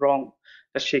something wrong,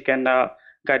 that she can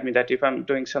guide me that if I'm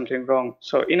doing something wrong.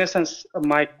 So in a sense,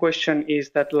 my question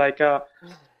is that like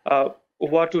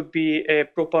what would be a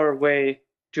proper way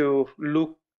to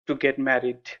look to get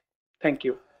married? Thank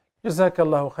you.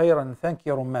 Jazakallahu khairan. Thank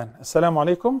you, Roman. Assalamu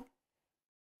alaikum.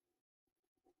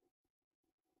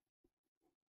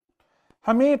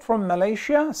 Hamid from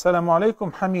Malaysia. Assalamu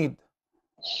alaikum, Hamid.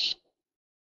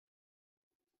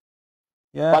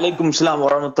 Yeah. Walaikum salam wa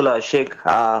rahmatullah, Sheikh.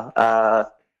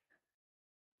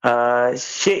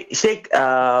 Sheikh,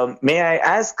 may I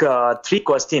ask 3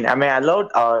 questions? Am I allowed,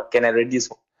 or can I reduce?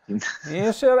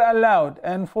 Yes, you're allowed.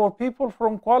 And for people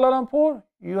from Kuala Lumpur,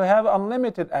 you have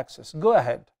unlimited access. Go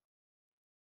ahead.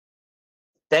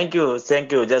 Thank you,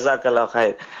 Jazakallah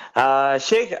khair.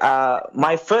 Sheikh,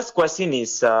 my first question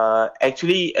is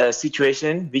actually a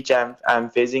situation which I'm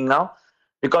facing now,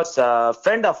 because a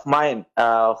friend of mine,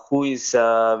 who is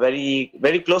a very,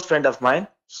 very close friend of mine,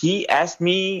 he asked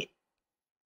me.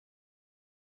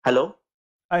 Hello?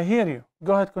 I hear you.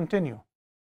 Go ahead, continue.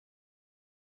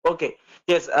 Okay.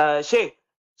 Yes, Sheikh.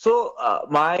 So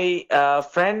my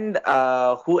friend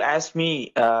who asked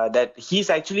me that he's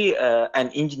actually an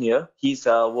engineer. He's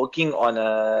working on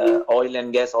oil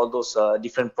and gas, all those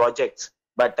different projects.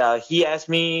 But he asked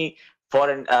me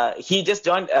for he just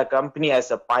joined a company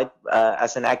as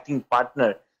an acting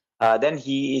partner. Then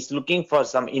he is looking for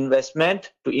some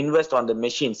investment to invest on the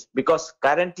machines, because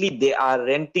currently they are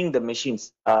renting the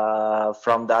machines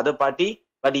from the other party.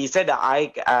 But he said,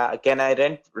 can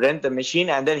I rent the machine?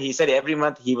 And then he said every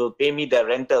month he will pay me the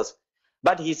rentals.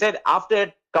 But he said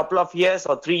after couple of years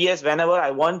or 3 years, whenever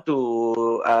I want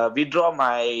to withdraw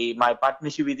my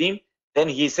partnership with him, then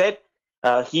he said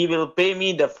he will pay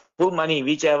me the full money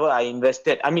whichever I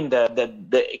invested. I mean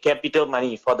the capital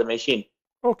money for the machine.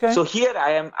 Okay. So here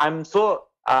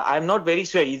I'm not very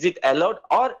sure. Is it allowed,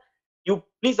 or you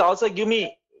please also give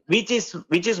me which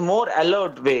is more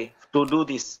allowed way to do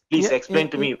this? Please explain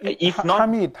to me. If not,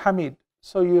 Hamid.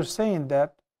 So you're saying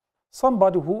that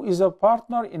somebody who is a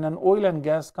partner in an oil and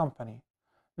gas company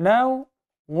now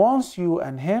wants you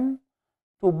and him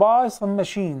to buy some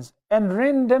machines and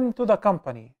rent them to the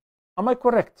company. Am I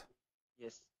correct?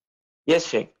 Yes. Yes,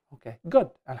 Sheikh. Okay, good.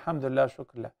 Alhamdulillah,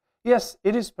 shukrullah. Yes,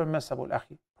 it is permissible,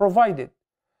 akhi, provided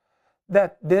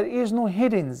that there is no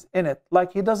hiddens in it,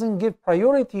 like he doesn't give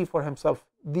priority for himself.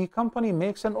 The company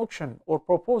makes an auction or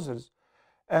proposals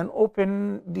and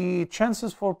open the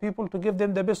chances for people to give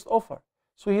them the best offer.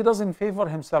 So he doesn't favor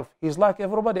himself. He's like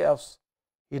everybody else.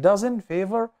 He doesn't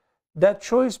favor that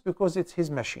choice because it's his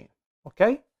machine.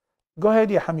 Okay? Go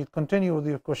ahead, Ya Hamid. Continue with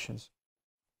your questions.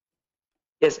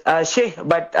 Yes, Sheikh,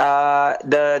 but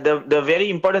the very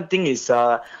important thing is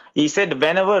he said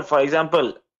whenever, for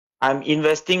example, I'm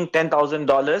investing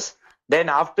 $10,000, then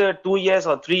after 2 years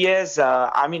or 3 years,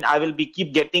 I mean, I will be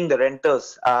keep getting the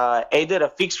rentals, either a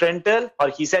fixed rental or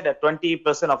he said a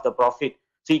 20% of the profit.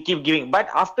 So he keep giving. But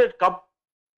after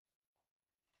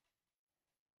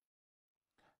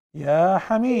Ya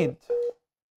Hamid.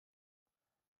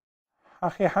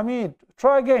 Akhi Hamid,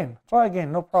 try again,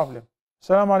 no problem.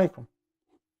 Assalamu alaikum.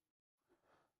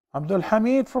 Abdul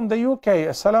Hamid from the UK.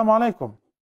 Assalamu alaikum.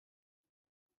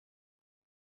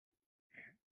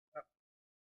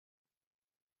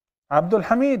 Abdul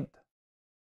Hamid.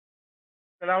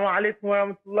 Assalamu alaikum wa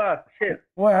rahmatullah, Sheikh.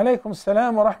 Wa alaikum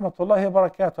assalam wa rahmatullahi wa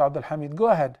barakatuh, Abdul Hamid. Go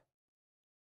ahead.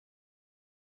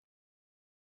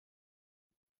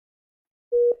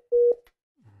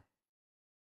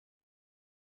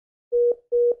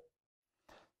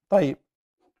 طيب.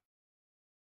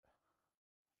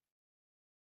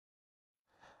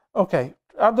 Okay,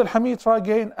 Abdul Hamid, try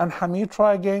again, and Hamid,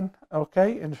 try again.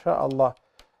 Okay, inshallah.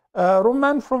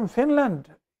 Roman from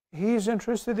Finland, he's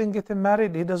interested in getting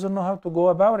married. He doesn't know how to go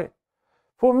about it.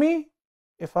 For me,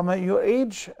 if I'm at your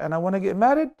age and I want to get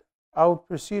married, I would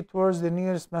proceed towards the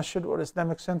nearest masjid or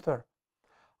Islamic center.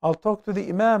 I'll talk to the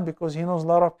imam because he knows a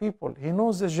lot of people. He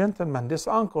knows this gentleman, this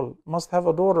uncle must have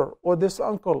a daughter, or this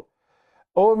uncle.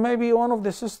 Or maybe one of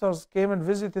the sisters came and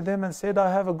visited him and said, I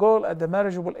have a girl at the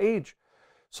marriageable age.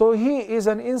 So he is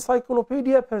an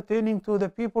encyclopedia pertaining to the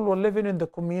people who are living in the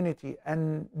community.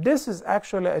 And this is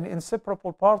actually an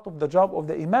inseparable part of the job of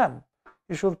the imam.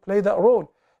 He should play that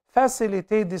role.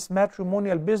 Facilitate this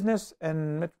matrimonial business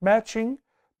and matching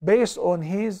based on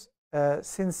his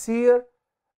sincere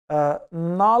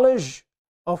knowledge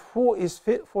of who is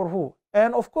fit for who.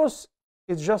 And of course,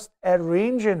 it's just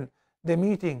arranging the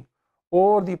meeting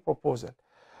or the proposal.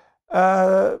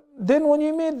 Then when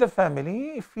you meet the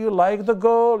family, if you like the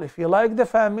girl, if you like the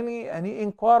family, and you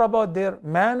inquire about their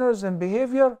manners and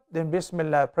behavior, then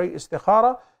Bismillah, pray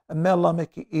istikhara, and may Allah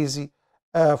make it easy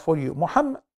for you.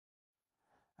 Muhammad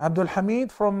Abdul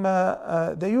Hamid from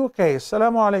the UK.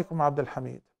 Assalamu alaikum, Abdul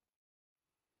Hamid.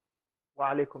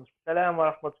 Wa alaikum assalam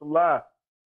wa rahmatullah.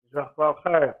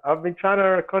 I've been trying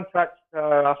to contact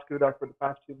Huda for the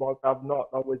past 2 months. I've not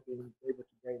always been able to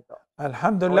get in touch.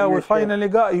 Alhamdulillah, we finally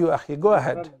got you, akhi. Go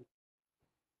ahead.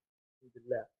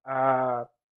 My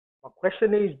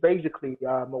question is basically,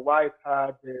 my wife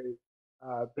had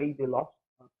a baby loss,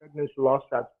 pregnancy loss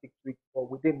at 6 weeks, but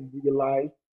we didn't realize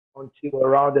until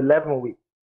around 11 weeks.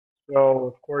 So,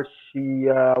 of course, she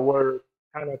were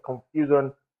kind of confused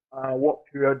on what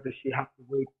period does she have to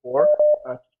wait for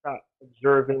to start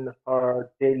observing her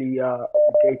daily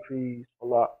obligatory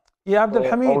salah. Yeah, Abdul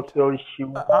Hamid. Also,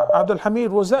 Abdul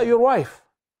Hamid, was that your wife?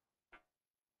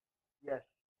 Yes.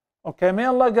 Okay, may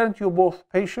Allah grant you both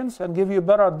patience and give you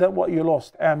better than what you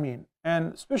lost. Ameen.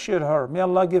 And especially her, may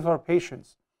Allah give her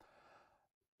patience.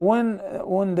 When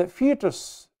the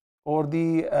fetus or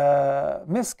the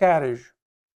miscarriage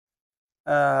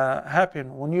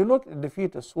happened, when you look at the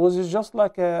fetus, was it just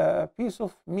like a piece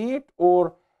of meat,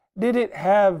 or did it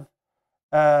have,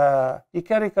 you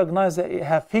can recognize that it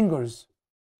have fingers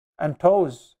and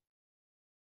toes?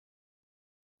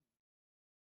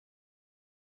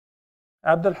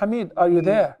 Abdul Hamid, are you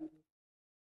there?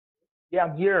 Yeah,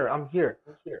 I'm here.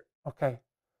 Okay.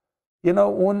 You know,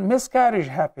 when miscarriage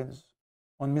happens,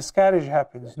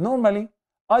 normally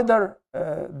either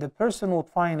the person would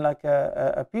find like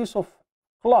a piece of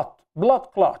clot,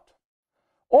 blood clot,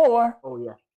 or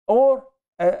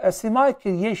a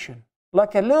semi-creation,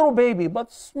 like a little baby,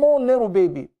 but small little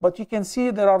baby. But you can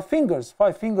see there are fingers,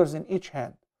 5 fingers in each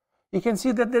hand. You can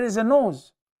see that there is a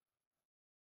nose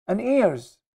and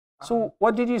ears. So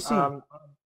what did you see?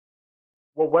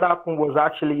 Well, what happened was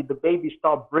actually the baby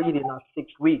stopped breathing at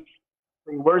 6 weeks.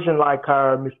 So it wasn't like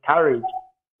a miscarriage.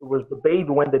 It was the baby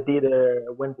when they did a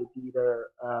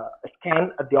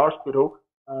scan at the hospital.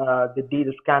 They did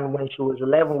a scan when she was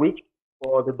 11 weeks.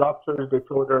 For the doctors, they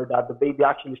told her that the baby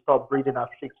actually stopped breathing at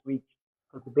 6 weeks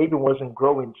because the baby wasn't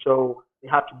growing. So they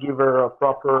had to give her a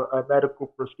proper medical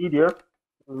procedure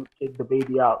to take the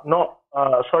baby out. Not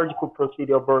a surgical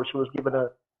procedure, but she was given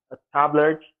a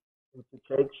tablet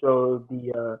to take. So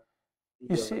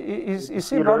you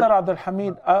see, Brother Abdul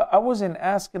Hamid, I wasn't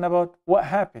asking about what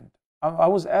happened. I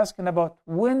was asking about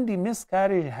when the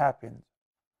miscarriage happened.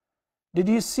 Did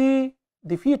you see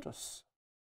the fetus?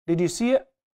 Did you see it?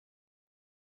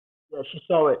 Yeah, she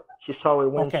saw it. She saw it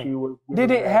when she was.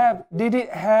 Did it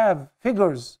have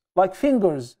figures, like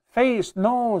fingers, face,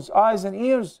 nose, eyes, and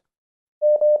ears?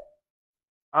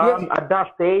 At that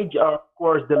stage, of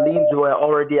course, the limbs were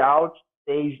already out.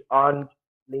 Stage on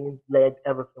limbs, leg,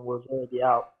 everything was already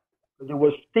out. Because it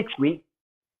was 6 weeks.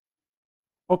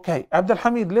 Okay, Abdul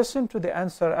Hamid, listen to the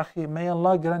answer, Akhi. May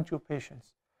Allah grant you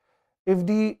patience. If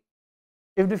the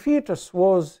fetus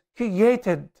was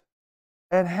created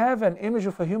and have an image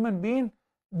of a human being,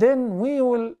 then we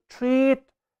will treat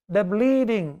the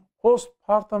bleeding,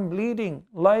 postpartum bleeding,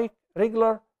 like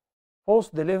regular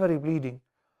post-delivery bleeding.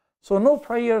 So no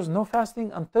prayers, no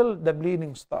fasting until the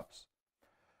bleeding stops.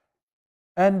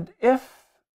 And if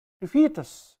the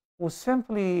fetus was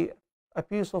simply a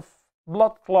piece of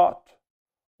blood clot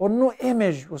or no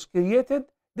image was created,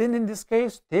 then in this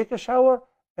case, take a shower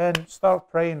and start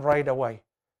praying right away.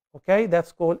 Okay,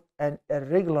 that's called an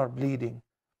irregular bleeding.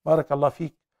 Barakallah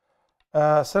feek.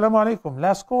 Assalamu alaikum.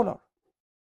 Last caller.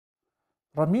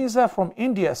 Ramiza from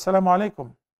India. Assalamu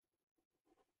alaikum.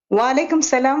 Wa alaikum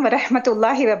salam wa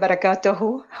rahmatullahi wa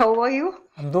barakatuhu. How are you?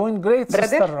 I'm doing great, brother?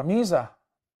 Sister Ramiza.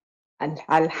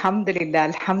 Alhamdulillah,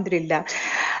 alhamdulillah.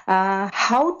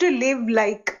 How to live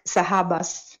like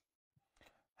Sahabas?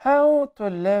 How to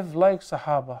live like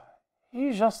Sahaba?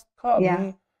 You just caught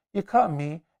me. You caught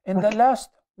me in the last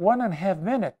 1.5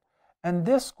 minutes, and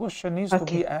this question needs to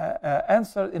be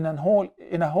answered in a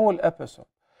whole episode.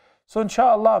 So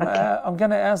inshallah, I'm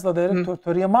gonna ask the director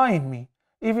to remind me,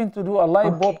 even to do a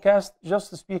live broadcast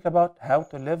just to speak about how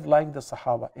to live like the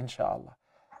Sahaba. Inshallah.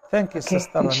 Thank you,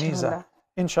 Sister Ramiza.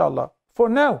 Inshallah. For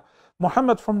now,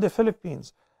 Muhammad from the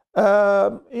Philippines,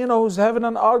 who's having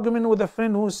an argument with a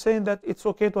friend who's saying that it's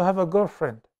okay to have a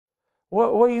girlfriend.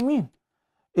 What do you mean?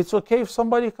 It's okay if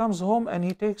somebody comes home and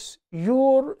he takes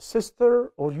your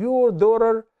sister or your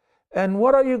daughter, and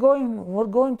what are you going? We're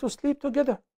going to sleep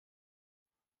together.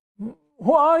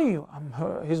 Who are you?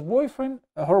 I'm his boyfriend,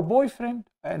 her boyfriend,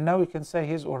 and now we can say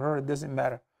his or her, it doesn't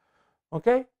matter.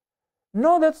 Okay?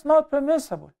 No, that's not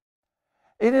permissible.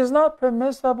 It is not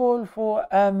permissible for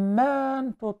a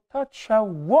man to touch a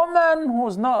woman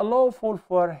who's not lawful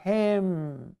for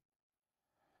him.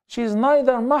 She's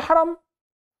neither mahram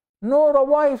nor a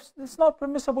wife. It's not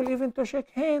permissible even to shake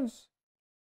hands,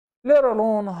 let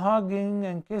alone hugging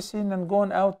and kissing and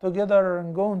going out together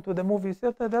and going to the movie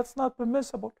theater. That's not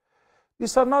permissible.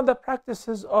 These are not the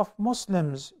practices of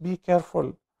Muslims. Be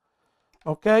careful.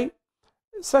 Okay?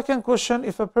 Second question,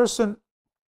 if a person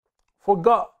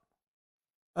forgot,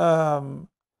 and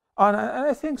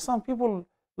I think some people,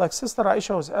 like Sister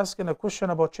Aisha was asking a question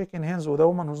about shaking hands with a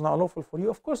woman who's not lawful for you.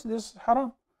 Of course, this is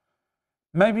haram.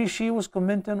 Maybe she was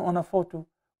commenting on a photo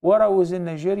where I was in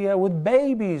Nigeria with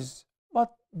babies,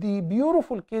 but the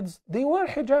beautiful kids, they wear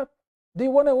hijab. They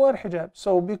want to wear hijab.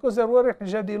 So because they're wearing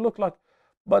hijab, they look like,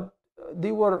 but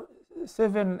they were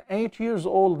 7, 8 years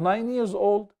old, 9 years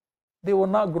old. They were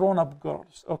not grown-up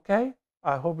girls. Okay?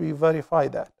 I hope you verify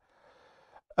that.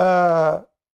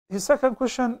 His second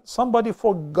question, somebody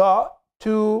forgot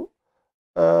to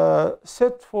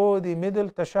sit for the middle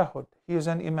tashahhud. He is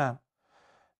an imam.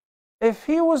 If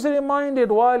he was reminded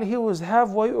while he was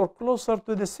halfway or closer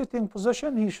to the sitting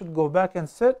position, he should go back and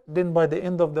sit. Then by the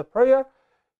end of the prayer,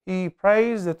 he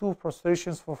prays the 2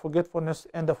 prostrations for forgetfulness,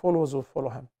 and the followers will follow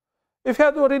him. If he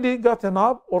had already gotten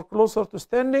up or closer to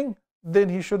standing, then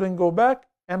he shouldn't go back,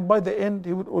 and by the end,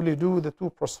 he would only do the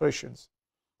 2 prostrations.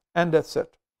 And that's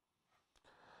it.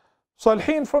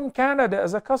 Salhin from Canada,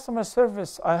 as a customer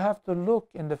service, I have to look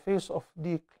in the face of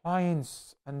the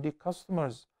clients and the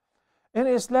customers. In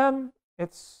Islam,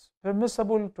 it's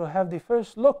permissible to have the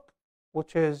first look,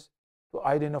 which is to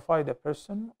identify the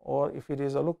person, or if it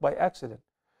is a look by accident.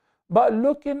 But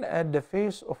looking at the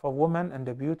face of a woman and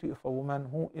the beauty of a woman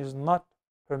who is not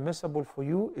permissible for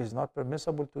you is not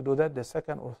permissible to do that the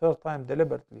second or third time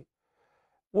deliberately.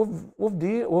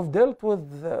 We've dealt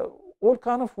with all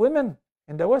kind of women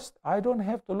in the West. I don't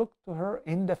have to look to her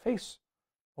in the face,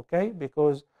 okay?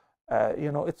 Because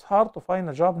it's hard to find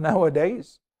a job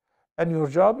nowadays, and your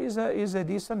job is a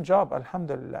decent job,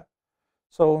 alhamdulillah.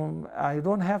 So I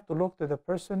don't have to look to the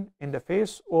person in the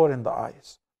face or in the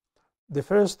eyes. The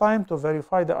first time to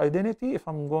verify the identity, if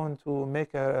I'm going to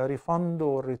make a refund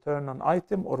or return an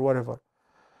item or whatever.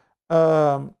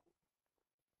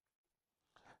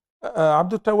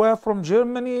 Abdul Tawaf from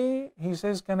Germany, he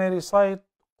says, can I recite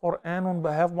Quran on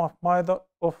behalf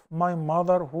of my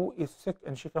mother who is sick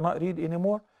and she cannot read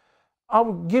anymore? I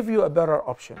will give you a better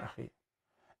option, akhi.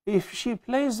 If she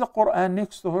plays the Quran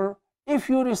next to her, if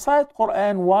you recite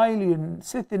Quran while you're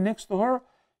sitting next to her,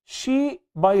 she,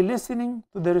 by listening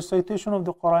to the recitation of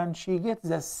the Quran, she gets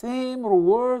the same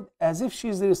reward as if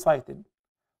she's reciting,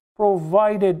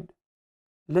 provided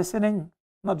listening,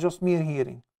 not just mere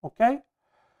hearing, okay?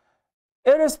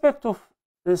 Irrespective of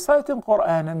reciting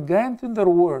Quran and granting the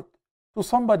reward to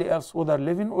somebody else, whether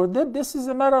living or dead, this is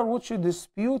a matter which is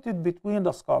disputed between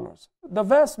the scholars. The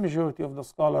vast majority of the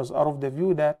scholars are of the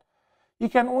view that you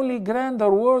can only grant the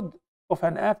reward of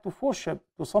an act of worship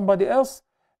to somebody else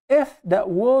if that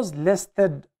was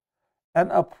listed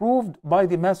and approved by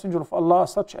the Messenger of Allah,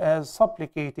 such as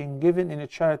supplicating, giving in a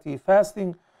charity,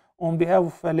 fasting on behalf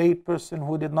of a late person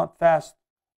who did not fast,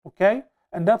 okay?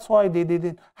 And that's why they did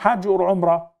it, Hajj or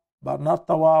Umrah, but not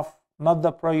Tawaf, not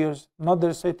the prayers, not the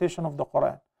recitation of the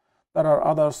Quran. There are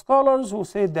other scholars who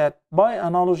say that by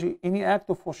analogy, any act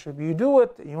of worship, you do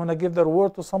it, you want to give the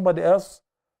reward to somebody else,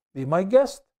 be my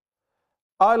guest.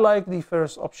 I like the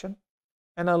first option,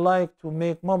 and I like to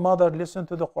make my mother listen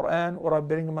to the Quran, or I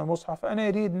bring my mushaf and I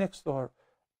read next to her.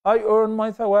 I earn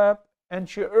my thawab, and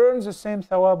she earns the same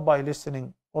thawab by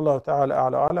listening. Allah Ta'ala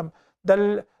a'la alam.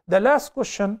 The last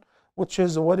question, which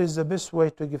is, what is the best way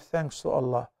to give thanks to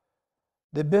Allah?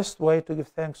 The best way to give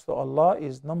thanks to Allah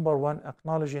is, number one,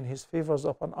 acknowledging His favors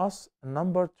upon us, and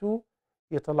number two,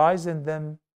 utilizing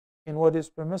them in what is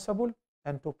permissible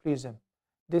and to please Him.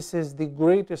 This is the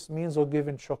greatest means of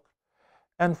giving shukr.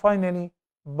 And finally,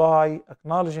 by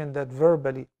acknowledging that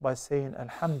verbally, by saying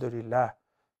Alhamdulillah,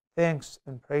 thanks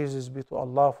and praises be to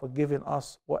Allah for giving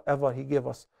us whatever He gave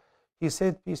us. He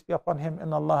said, peace be upon Him,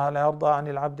 إن الله لا يرضى عن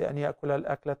العبد أن يأكل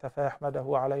الأكلة فيحمده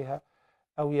عليها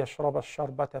أو يشرب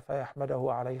الشربة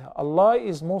فيحمده عليها. Allah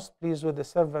is most pleased with the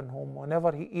servant whom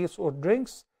whenever he eats or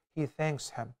drinks, he thanks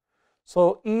Him.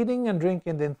 So eating and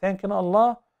drinking, then thanking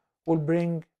Allah will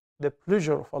bring the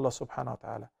pleasure of Allah subhanahu wa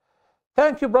ta'ala.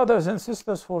 Thank you, brothers and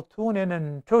sisters, for tuning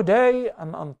in today,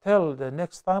 and until the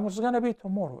next time, which is going to be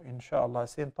tomorrow, inshallah.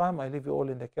 Same time, I leave you all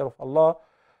in the care of Allah.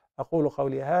 أقول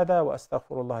قولي هذا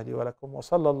وأستغفر الله لي ولكم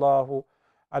وصلى الله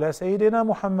على سيدنا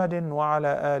محمد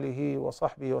وعلى آله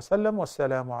وصحبه وسلم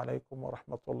والسلام عليكم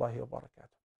ورحمة الله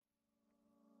وبركاته.